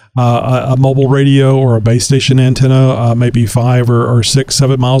away. A mobile radio or a base station antenna, maybe 5 or 6,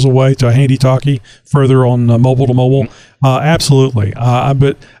 7 miles away to a handy talkie further on mobile to mobile. Absolutely.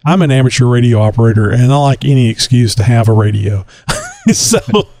 But I'm an amateur radio operator, and I like any excuse to have a radio. So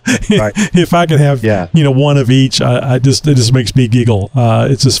if I could have, one of each, it just makes me giggle.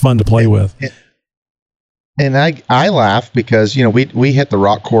 It's just fun to play with. And I laugh because, we hit the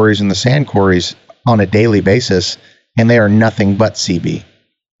rock quarries and the sand quarries on a daily basis, and they are nothing but CB.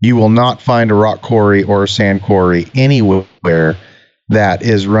 You will not find a rock quarry or a sand quarry anywhere that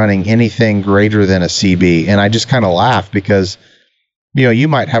is running anything greater than a CB. And I just kind of laugh because, you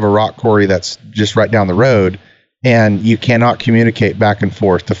might have a rock quarry that's just right down the road, and you cannot communicate back and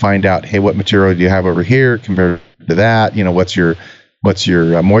forth to find out, hey, what material do you have over here compared to that? What's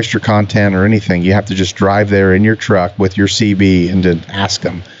your moisture content or anything? You have to just drive there in your truck with your CB and then ask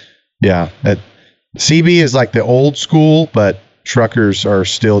them. Yeah, CB is like the old school, but truckers are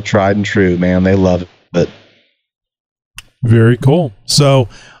still tried and true, man. They love it. Very cool. So,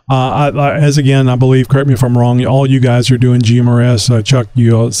 I believe, correct me if I'm wrong, all you guys are doing GMRS. Chuck,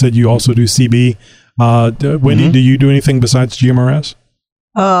 you said you also do CB. Wendy, do you do anything besides GMRS?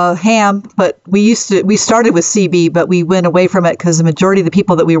 Ham, but we started with CB, but we went away from it because the majority of the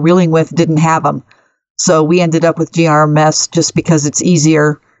people that we were reeling with didn't have them. So we ended up with GMRS just because it's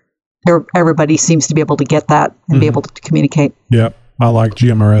easier. Everybody seems to be able to get that and be able to communicate. Yep. I like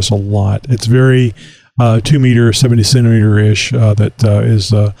GMRS a lot. It's very 2 meter, 70 centimeter ish. That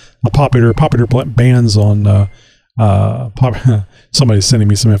is a popular bands on. Somebody's sending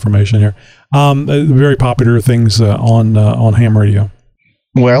me some information here. Very popular things on ham radio.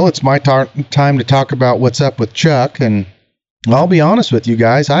 Well, it's my time to talk about what's up with Chuck, and I'll be honest with you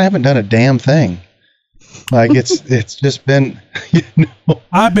guys, I haven't done a damn thing. Like it's just been,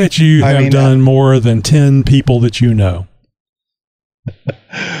 I bet you have done more than 10 people that you know.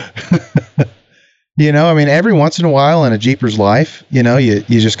 Every once in a while in a Jeeper's life, you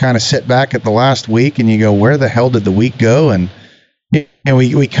just kind of sit back at the last week and you go, where the hell did the week go? And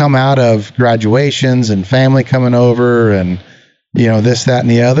we come out of graduations and family coming over and, this, that, and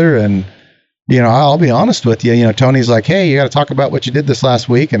the other. And, I'll be honest with you, Tony's like, hey, you got to talk about what you did this last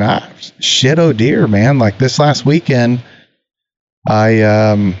week. And oh dear, man. Like this last weekend,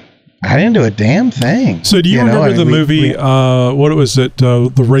 I didn't do a damn thing. So do you remember the movie, what was it?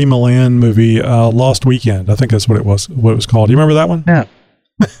 The Ray Milland movie, Lost Weekend. I think that's what it was called. Do you remember that one? No.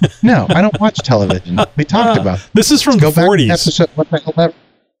 No, I don't watch television. We talked about it. This is from the 40s. What the hell ever?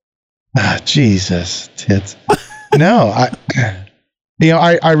 Jesus, tits. No,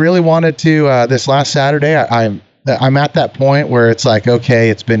 I really wanted to, this last Saturday, I'm at that point where it's like, okay,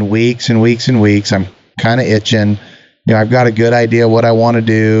 it's been weeks and weeks and weeks. I'm kind of itching. I've got a good idea what I want to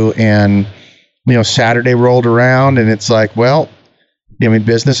do. And, Saturday rolled around and it's like, well,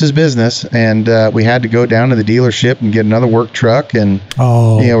 business is business. And we had to go down to the dealership and get another work truck. And,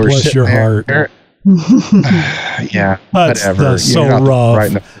 we're bless your heart. Yeah, that's whatever. That's You're so not rough.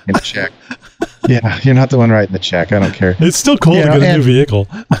 writing the fucking check. Yeah, you're not the one writing the check. I don't care. It's still cool to get a new vehicle.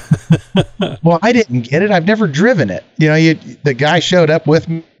 Well, I didn't get it. I've never driven it. The guy showed up with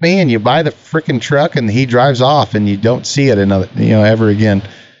me, and you buy the freaking truck, and he drives off, and you don't see it ever again.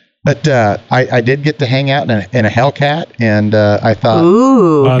 But I did get to hang out in a HELLCAT, and I thought,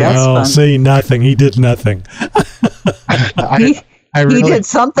 ooh, that's fun. See, nothing. He did nothing. He did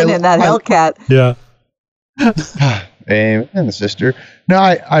something in that HELLCAT. Yeah. Amen, sister. No,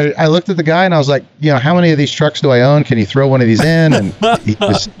 I looked at the guy and I was like, how many of these trucks do I own? Can you throw one of these in? And he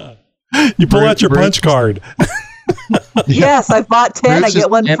just, you pull out your punch card. Yes, I bought 10. I get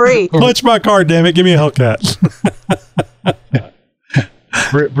one free. Punch my card, damn it. Give me a HELLCAT.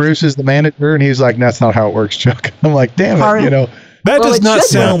 Bruce is the manager, and he's like, that's not how it works, Chuck. I'm like, damn it, That does not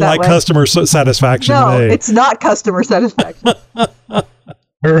sound like customer satisfaction to me. No, it's not customer satisfaction.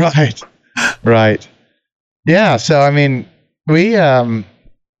 Right. Yeah, so we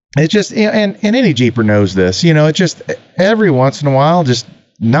it's just and any Jeeper knows this, it just every once in a while just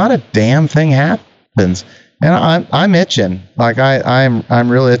not a damn thing happens. And I'm itching. Like I'm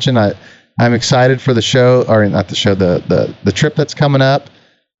really itching. I'm excited for the show, or not the show, the trip that's coming up.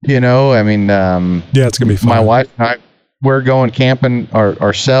 Yeah, it's gonna be fun. My wife and I, we're going camping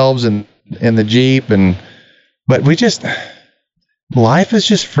ourselves in the Jeep, but we just, life is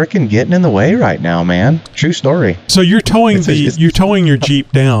just freaking getting in the way right now, man. True story. So you're towing you're towing your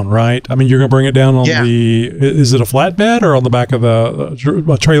Jeep down, right? You're going to bring it down on is it a flatbed or on the back of a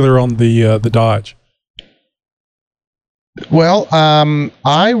trailer on the Dodge? Well,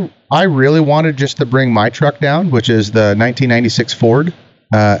 I really wanted just to bring my truck down, which is the 1996 Ford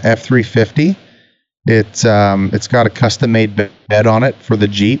F350. It's got a custom made bed on it for the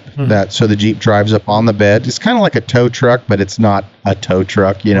Jeep, so the Jeep drives up on the bed. It's kind of like a tow truck, but it's not a tow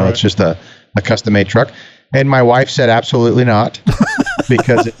truck. Right. It's just a custom made truck. And my wife said absolutely not,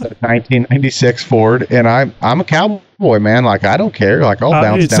 because it's a 1996 Ford, and I'm a cowboy, man. Like, I don't care. Like, I'll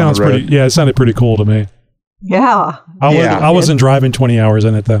bounce down the road. It sounded pretty cool to me. Yeah. I wasn't driving 20 hours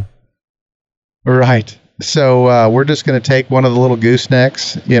in it though. Right. So we're just going to take one of the little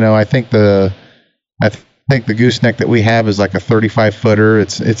goosenecks. I think the gooseneck that we have is like a 35 footer.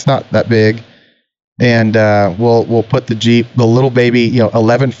 It's not that big, and we'll put the Jeep, the little baby,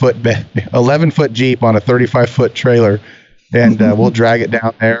 11 foot Jeep on a 35 foot trailer, and we'll drag it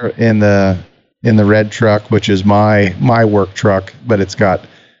down there in the red truck, which is my work truck, but it's got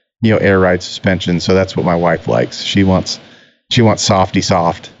air ride suspension. So that's what my wife likes. She wants softy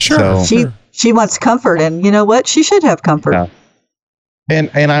soft. Sure. So, she wants comfort, and you know what? She should have comfort. Yeah.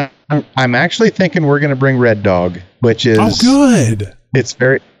 And I'm actually thinking we're going to bring Red Dog, which is good. It's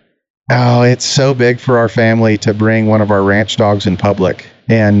it's so big for our family to bring one of our ranch dogs in public,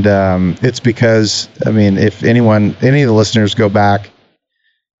 and it's because if any of the listeners go back,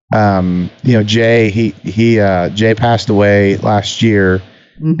 Jay Jay passed away last year,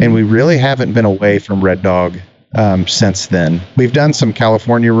 and we really haven't been away from Red Dog since then. We've done some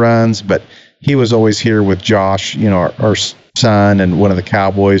California runs, but he was always here with Josh, our son and one of the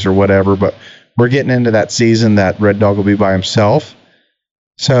cowboys or whatever. But we're getting into that season that Red Dog will be by himself.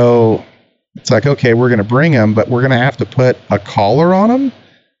 So it's like, okay, we're going to bring him, but we're going to have to put a collar on him,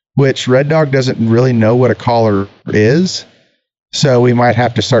 which Red Dog doesn't really know what a collar is. So we might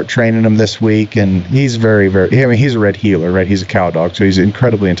have to start training him this week. And he's very, very, he's a red heeler, right? He's a cow dog. So he's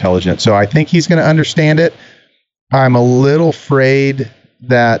incredibly intelligent. So I think he's going to understand it. I'm a little afraid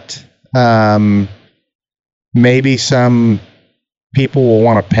that maybe some people will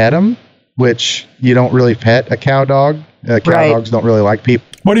want to pet him, which you don't really pet a cow dog. Dogs don't really like people.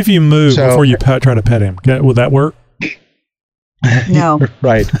 What if you move before you try to pet him? Will that work? No.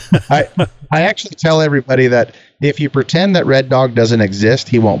 Right. I actually tell everybody that if you pretend that Red Dog doesn't exist,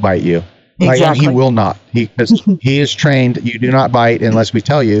 he won't bite you. Exactly. Like, he will not. Because he is trained. You do not bite unless we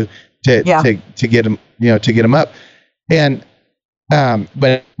tell you to get him, to get him up. And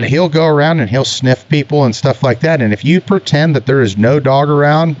but he'll go around and he'll sniff people and stuff like that. And if you pretend that there is no dog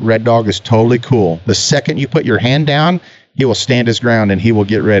around, Red Dog is totally cool. The second you put your hand down, he will stand his ground and he will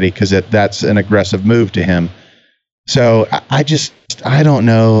get ready, because that's an aggressive move to him. So I don't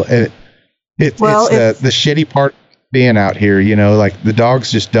know. It's the shitty part being out here, like the dogs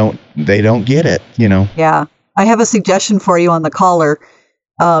just don't get it, Yeah. I have a suggestion for you on the collar.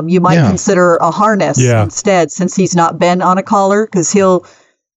 You might consider a harness instead, since he's not been on a collar, because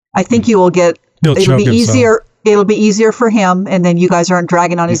I think you will get, it'll be easier. It'll be easier for him. And then you guys aren't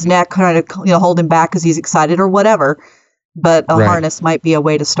dragging on his neck, trying to, hold him back because he's excited or whatever. But a harness might be a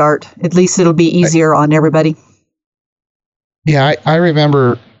way to start. At least it'll be easier on everybody. Yeah. I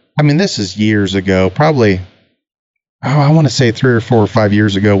remember, this is years ago, probably, I want to say 3 or 4 or 5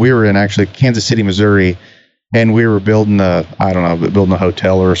 years ago. We were in actually Kansas City, Missouri, and we were building a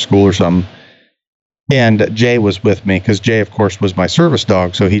hotel or a school or something. And Jay was with me, because Jay, of course, was my service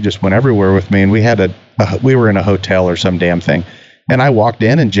dog. So he just went everywhere with me. And we had we were in a hotel or some damn thing. And I walked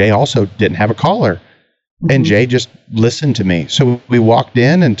in, and Jay also didn't have a collar. Mm-hmm. And Jay just listened to me. So we walked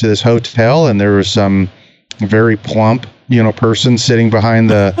into this hotel, and there was some very plump, person sitting behind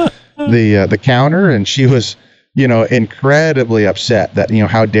the counter. And she was, incredibly upset that,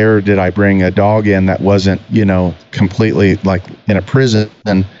 how dare did I bring a dog in that wasn't, completely like in a prison.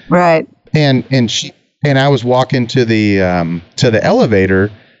 And right. And I was walking to the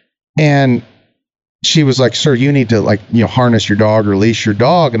elevator, and she was like, "Sir, you need to harness your dog or leash your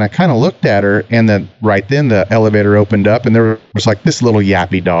dog." And I kind of looked at her, and then right then the elevator opened up, and there was like this little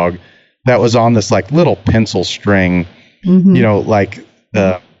yappy dog that was on this like little pencil string, like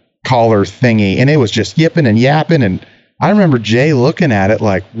collar thingy, and it was just yipping and yapping. And I remember Jay looking at it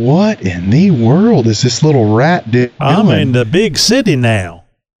like, what in the world is this little rat doing? I'm in the big city now.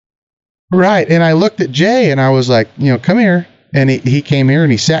 Right. And I looked at Jay, and I was like, come here. And he came here,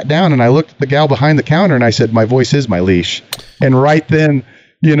 and he sat down, and I looked at the gal behind the counter, and I said, my voice is my leash. And right then,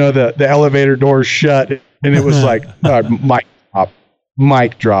 the elevator doors shut, and it was like,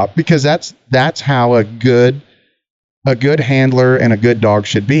 mic drop, because that's how a good handler and a good dog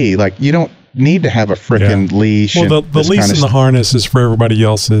should be. Like, you don't need to have a frickin' leash. Well, the leash and the harness is for everybody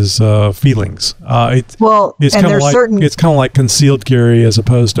else's feelings. It's kind of like concealed carry as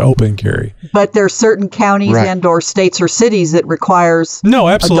opposed to open carry. But there's certain counties and or states or cities that requires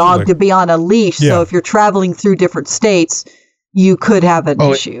a dog to be on a leash. Yeah. So if you're traveling through different states, you could have an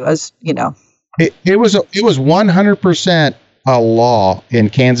issue, as you know. It was 100% a law in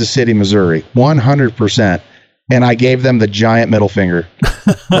Kansas City, Missouri. 100%. And I gave them the giant middle finger.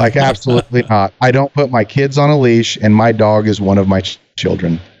 Like, absolutely not. I don't put my kids on a leash, and my dog is one of my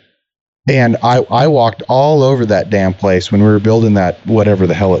children. And I walked all over that damn place when we were building that, whatever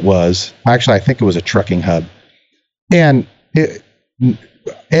the hell it was. Actually, I think it was a trucking hub. And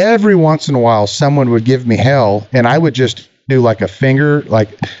every once in a while, someone would give me hell, and I would just do like a finger,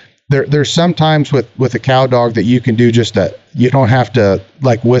 like... There's sometimes with a cow dog that you can do you don't have to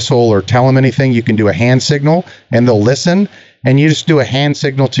like whistle or tell them anything. You can do a hand signal, and they'll listen, and you just do a hand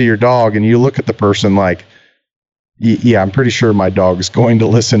signal to your dog, and you look at the person like, yeah, I'm pretty sure my dog is going to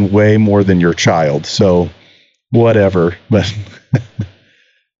listen way more than your child. So whatever. But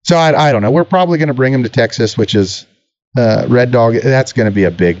so I don't know. We're probably going to bring him to Texas, which is Red Dog. That's going to be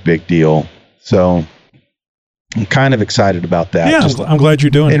a big, big deal. So I'm kind of excited about that. Yeah, I'm glad you're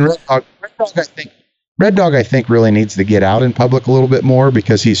doing it. Red Dog, I think, really needs to get out in public a little bit more,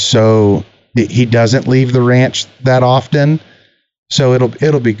 because he doesn't leave the ranch that often. So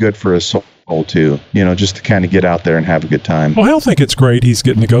it'll be good for his soul too, just to kind of get out there and have a good time. Well, I think it's great he's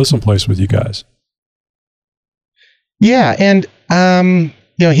getting to go someplace with you guys. Yeah, and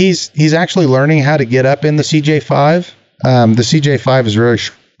he's actually learning how to get up in the CJ5. The CJ5 is really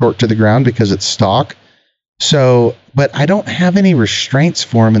short to the ground because it's stock. So, but I don't have any restraints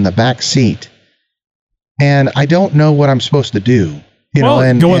for him in the back seat, and I don't know what I'm supposed to do.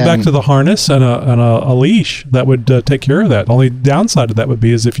 Going back to the harness and a leash, that would take care of that. The only downside of that would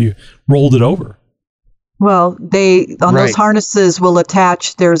be is if you rolled it over. Well, those harnesses will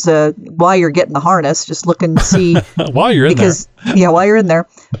attach. While you're getting the harness, just look and see. While you're in there. Yeah, while you're in there,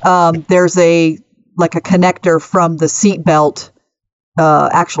 there's a connector from the seat belt.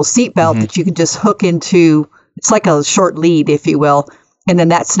 Actual seat belt that you can just hook into. It's like a short lead, if you will, and then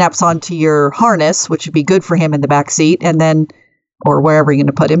that snaps onto your harness, which would be good for him in the back seat, and then or wherever you're going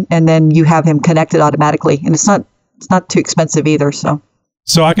to put him, and then you have him connected automatically. And it's not it's not too expensive either.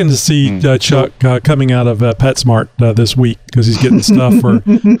 So I can just see Chuck coming out of PetSmart this week because he's getting stuff for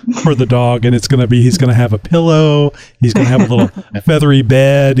the dog, and he's going to have a pillow, he's going to have a little feathery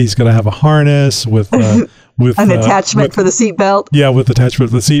bed, he's going to have a harness with an attachment for the seatbelt. Yeah, with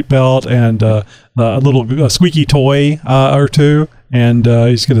attachment for the seatbelt and a little squeaky toy or two. And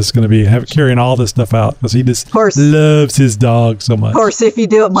he's just going to be carrying all this stuff out because he just loves his dog so much. Of course, if you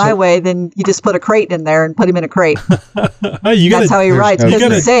do it my way, then you just put a crate in there and put him in a crate. Hey, that's how he rides because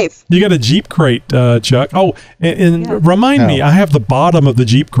he's safe. You got a Jeep crate, Chuck. Oh, and remind me, I have the bottom of the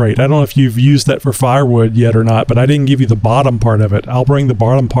Jeep crate. I don't know if you've used that for firewood yet or not, but I didn't give you the bottom part of it. I'll bring the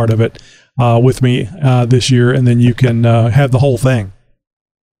bottom part of it with me this year, and then you can have the whole thing.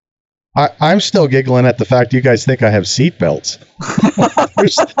 I'm still giggling at the fact you guys think I have seat belts.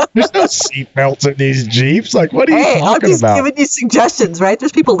 there's no seat belts in these Jeeps. Like, what are you talking about? I'm just giving you suggestions, right?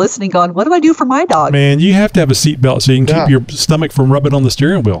 There's people listening going, what do I do for my dog? Man, you have to have a seat belt so you can keep your stomach from rubbing on the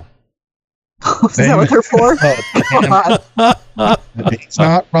steering wheel. Is that what they're for? It's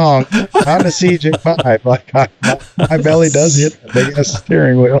not wrong. Not a CJ5. Like my belly does hit the biggest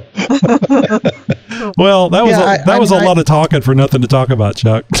steering wheel. Well, that was a lot of talking for nothing to talk about,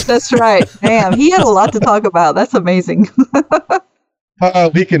 Chuck. That's right. Damn, he had a lot to talk about. That's amazing.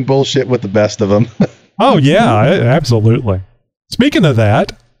 We can bullshit with the best of them. Oh, yeah, absolutely. Speaking of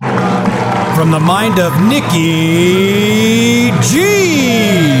that, from the mind of Nikki G.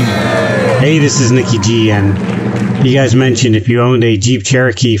 Hey, this is Nikki G, and you guys mentioned if you owned a Jeep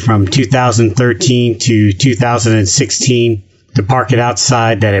Cherokee from 2013 to 2016 to park it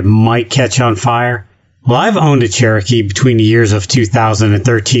outside that it might catch on fire. Well, I've owned a Cherokee between the years of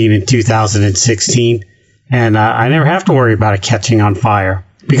 2013 and 2016, and I never have to worry about it catching on fire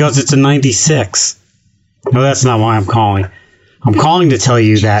because it's a 96. No, that's not why I'm calling. I'm calling to tell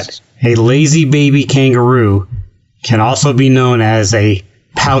you that a lazy baby kangaroo can also be known as a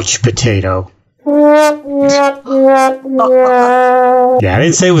pouch potato. Yeah, I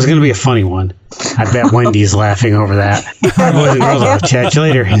didn't say it was going to be a funny one. I bet Wendy's laughing over that. All right, boys and girls, I'll chat you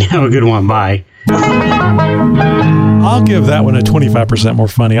later and have a good one. Bye. I'll give that one a 25% more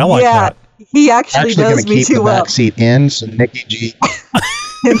funny. I like that. He actually knows me too well. Back seat in, so Nikki G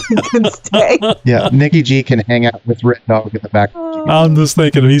can stay. Yeah, Nikki G can hang out with Red Dog in the back. I'm just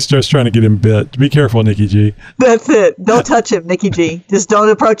thinking he's just trying to get him bit. Be careful, Nikki G. That's it. Don't touch him, Nikki G. Just don't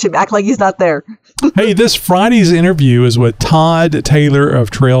approach him. Act like he's not there. Hey, this Friday's interview is with Todd Taylor of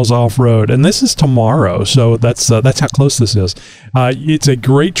Trails Off-Road, and this is tomorrow, so that's how close this is. It's a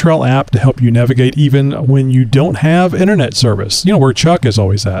great trail app to help you navigate even when you don't have internet service, where Chuck is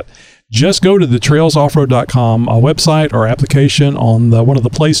always at. Just go to the trailsoffroad.com website or application on one of the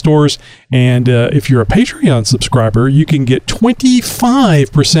Play stores, and if you're a Patreon subscriber, you can get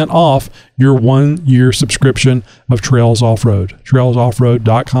 25% off your 1-year subscription of Trails Off-Road.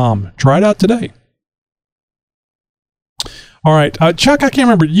 trailsoffroad.com. Try it out today. All right, Chuck, I can't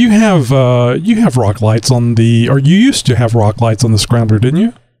remember. You have rock lights on or you used to have rock lights on the Scrambler, didn't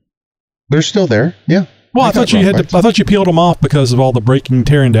you? They're still there. Yeah. Well, I thought you peeled them off because of all the breaking,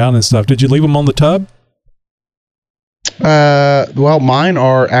 tearing down and stuff. Did you leave them on the tub? Well, mine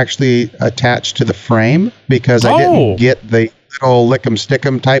are actually attached to the frame because I didn't get the little lick'em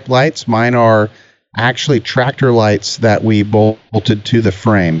stick'em type lights. Mine are actually tractor lights that we bolted to the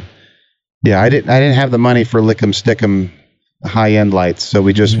frame. Yeah, I didn't have the money for lick'em stick'em high end lights, so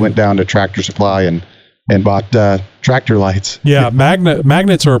we just went down to Tractor Supply and bought tractor lights. Yeah,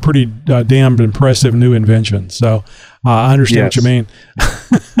 magnets are a pretty damned impressive new invention. So I understand what you mean.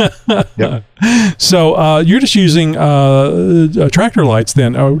 Yep. So you're just using tractor lights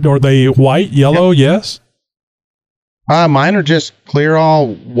then. Are they white, yellow? Yep. Yes? Mine are just clear,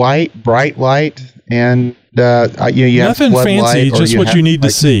 all white, bright light, and you nothing have fancy, just what you need to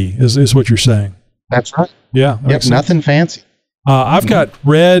see is what you're saying. That's right. Yeah. Yep, nothing fancy. I've got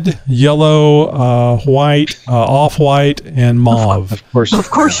red, yellow, white, off-white, and mauve. Of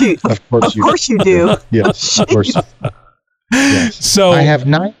course you do. Yes, of course. Yes. So I have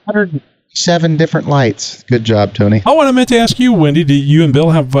 907 different lights. Good job, Tony. Oh, and I meant to ask you, Wendy, do you and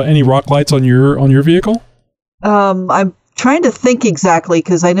Bill have any rock lights on your vehicle? I'm trying to think exactly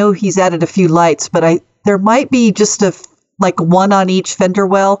because I know he's added a few lights, but there might be just one on each fender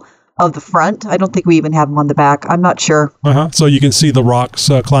well of the front. I don't think we even have them on the back. I'm not sure. So you can see the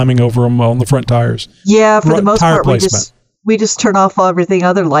rocks climbing over them on the front tires. Yeah, for the most part, we just turn off everything,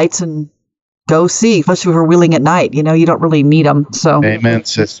 other lights, and go see, especially if we're wheeling at night. You don't really need them. So amen,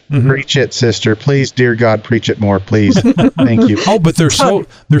 sis. Preach it, sister. Please, dear God, preach it more, please. Thank you. Oh, but they're so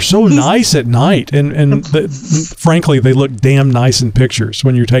nice at night, and frankly, they look damn nice in pictures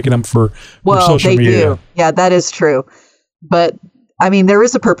when you're taking them for social media. They do. Yeah, that is true. But I mean, there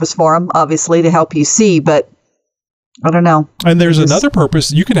is a purpose for them, obviously, to help you see. But I don't know. And there's another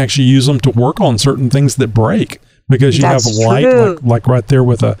purpose. You can actually use them to work on certain things that break, because you have light, like right there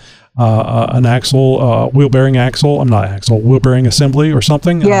with an axle, wheel bearing assembly or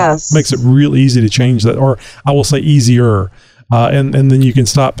something. Yes. Makes it real easy to change that, or I will say easier. And then you can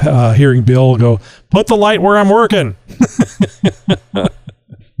stop hearing Bill go, put the light where I'm working.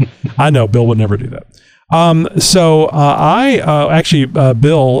 I know Bill would never do that. So I actually,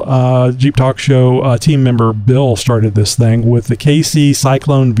 Bill, Jeep Talk Show team member Bill started this thing with the KC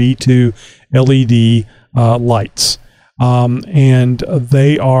Cyclone V2 LED lights. And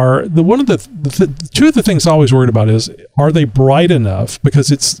they are two of the things I always worried about is, are they bright enough? Because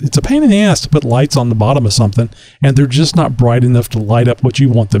it's a pain in the ass to put lights on the bottom of something, and they're just not bright enough to light up what you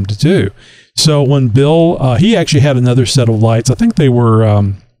want them to do. So when Bill, he actually had another set of lights. I think they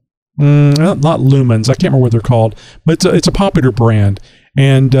were, not lumens. I can't remember what they're called, but it's a popular brand.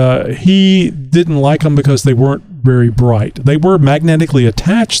 And he didn't like them because they weren't very bright. They were magnetically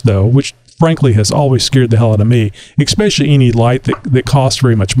attached, though, which frankly has always scared the hell out of me, especially any light that costs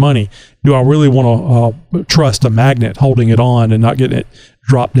very much money. Do I really want to trust a magnet holding it on and not getting it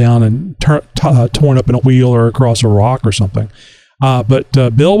dropped down and torn up in a wheel or across a rock or something? But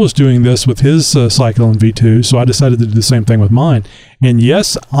Bill was doing this with his Cyclone V2, so I decided to do the same thing with mine. And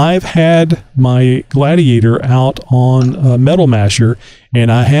yes, I've had my Gladiator out on a Metal Masher,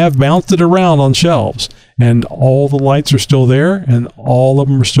 and I have bounced it around on shelves, and all the lights are still there, and all of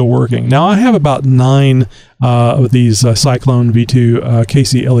them are still working. Now, I have about 9 of these Cyclone V2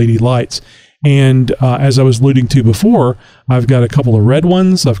 KC LED lights. And as I was alluding to before, I've got a couple of red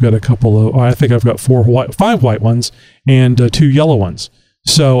ones. I've got I think I've got 5 white ones and 2 yellow ones.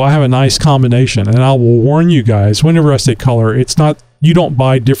 So I have a nice combination. And I will warn you guys, whenever I say color, it's not, you don't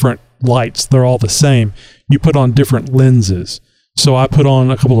buy different lights. They're all the same. You put on different lenses. So I put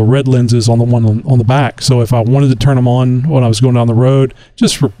on a couple of red lenses on the one on the back. So if I wanted to turn them on when I was going down the road,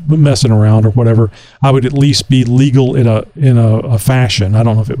 just for messing around or whatever, I would at least be legal in a fashion. I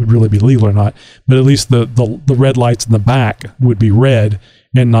don't know if it would really be legal or not, but at least the red lights in the back would be red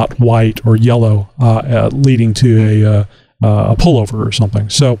and not white or yellow, leading to a pullover or something.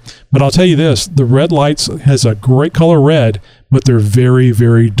 So, but I'll tell you this, the red lights has a great color red, but they're very,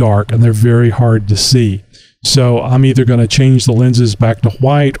 very dark and they're very hard to see. So I'm either going to change the lenses back to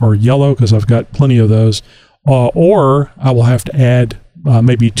white or yellow, because I've got plenty of those, or I will have to add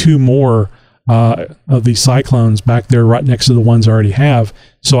maybe 2 more of these Cyclones back there right next to the ones I already have,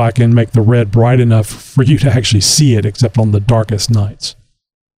 so I can make the red bright enough for you to actually see it, except on the darkest nights.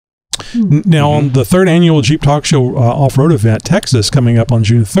 Now, on the 3rd annual Jeep Talk Show off-road event, Texas, coming up on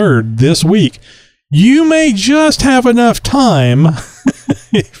June 3rd, this week, you may just have enough time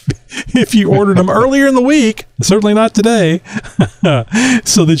if you ordered them earlier in the week, certainly not today,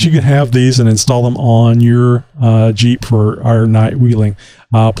 so that you can have these and install them on your Jeep for our night wheeling.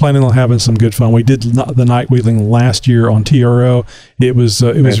 Planning on having some good fun. We did the night wheeling last year on TRO. It was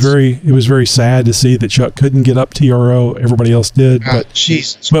very sad to see that Chuck couldn't get up TRO. Everybody else did,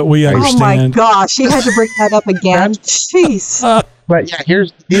 but we understand. Oh my gosh, he had to bring that up again. Jeez. But yeah,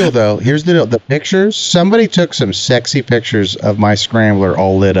 here's the deal, though. Here's the deal. The pictures, somebody took some sexy pictures of my Scrambler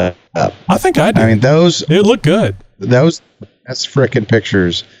all lit up. I think I did. I mean, it looked good. That's frickin'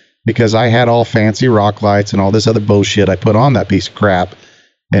 pictures, because I had all fancy rock lights and all this other bullshit I put on that piece of crap.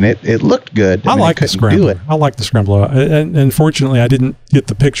 And it looked good. I like the Scrambler. I like the Scrambler. And fortunately, I didn't get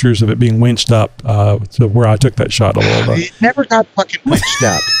the pictures of it being winched up to where I took that shot. It never got fucking winched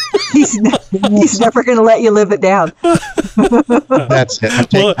up. He's never going to let you live it down. That's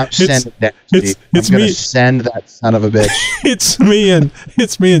it. I'm sending that. I'm going to send that son of a bitch. It's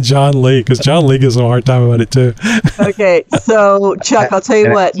me and John Lee, because John Lee gives him a hard time about it too. Okay, so Chuck, I'll tell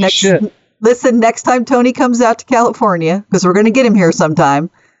you what. Next time Tony comes out to California, because we're going to get him here sometime,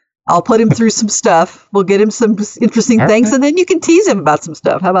 I'll put him through some stuff. We'll get him some interesting things, and then you can tease him about some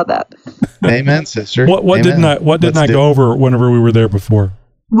stuff. How about that? Amen, sister. What didn't I go over whenever we were there before?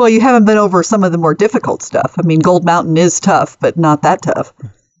 Well, you haven't been over some of the more difficult stuff. I mean, Gold Mountain is tough, but not that tough.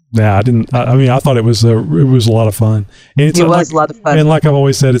 Yeah, I didn't. I mean, I thought it was a lot of fun. And it was a lot of fun. And like I've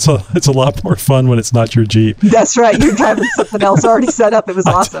always said, it's a lot more fun when it's not your Jeep. That's right. You're driving something else already set up. It was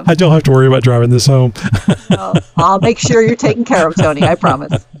awesome. I don't have to worry about driving this home. I'll make sure you're taken care of, Tony. I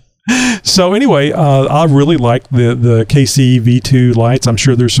promise. So anyway, I really like the KC V2 lights. I'm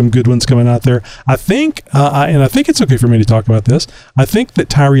sure there's some good ones coming out there. I think, and I think it's okay for me to talk about this. I think that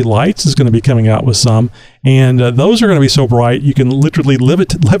Tyree Lights is going to be coming out with some, and those are going to be so bright you can literally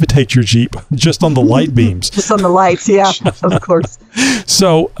levitate your Jeep just on the light beams. Just on the lights, yeah, of course.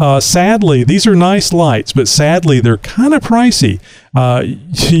 So sadly, these are nice lights, but sadly they're kind of pricey.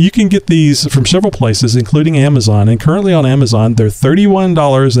 You can get these from several places, including Amazon, and currently on Amazon they're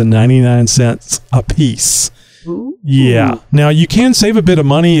 $31.99 a piece. Ooh. Yeah. Now you can save a bit of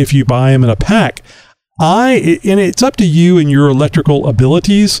money if you buy them in a pack. And it's up to you and your electrical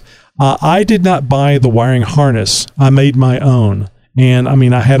abilities. I did not buy the wiring harness. I made my own. And I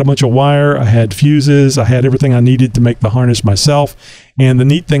mean, I had a bunch of wire, I had fuses, I had everything I needed to make the harness myself. And the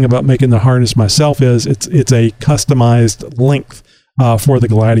neat thing about making the harness myself is it's a customized length for the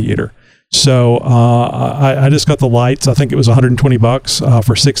Gladiator. So I just got the lights. I think it was $120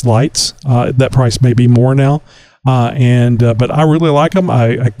 for 6 lights. That price may be more now. But I really like them.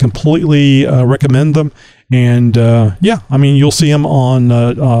 I completely recommend them. And I mean, you'll see them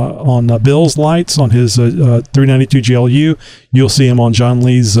on Bill's lights on his 392 GLU. You'll see them on John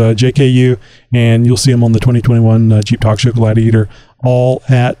Lee's JKU, and you'll see them on the 2021 Jeep Talk Show Gladiator, all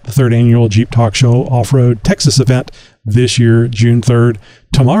at the 3rd annual Jeep Talk Show Off-Road Texas event this year, June 3rd,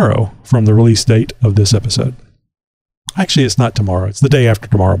 tomorrow, from the release date of this episode. Actually, it's not tomorrow. It's the day after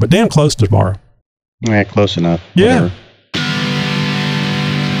tomorrow, but damn close to tomorrow. Yeah, close enough. Yeah. Whatever.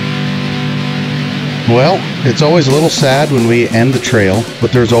 Well, it's always a little sad when we end the trail,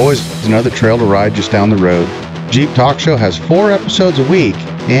 but there's always another trail to ride just down the road. Jeep Talk Show has 4 episodes a week,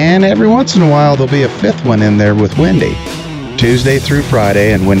 and every once in a while there'll be a 5th one in there with Wendy. Tuesday through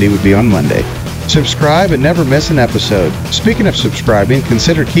Friday, and Wendy would be on Monday. Subscribe and never miss an episode. Speaking of subscribing,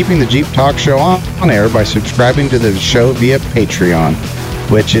 consider keeping the Jeep Talk Show on air by subscribing to the show via Patreon,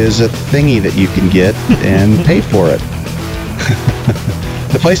 which is a thingy that you can get and pay for it.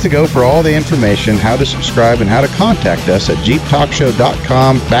 The place to go for all the information, how to subscribe, and how to contact us at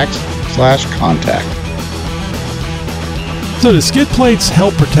jeeptalkshow.com/contact. So do skid plates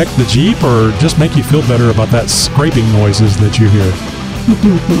help protect the Jeep or just make you feel better about that scraping noises that you hear?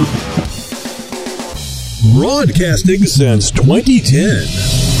 Broadcasting since 2010.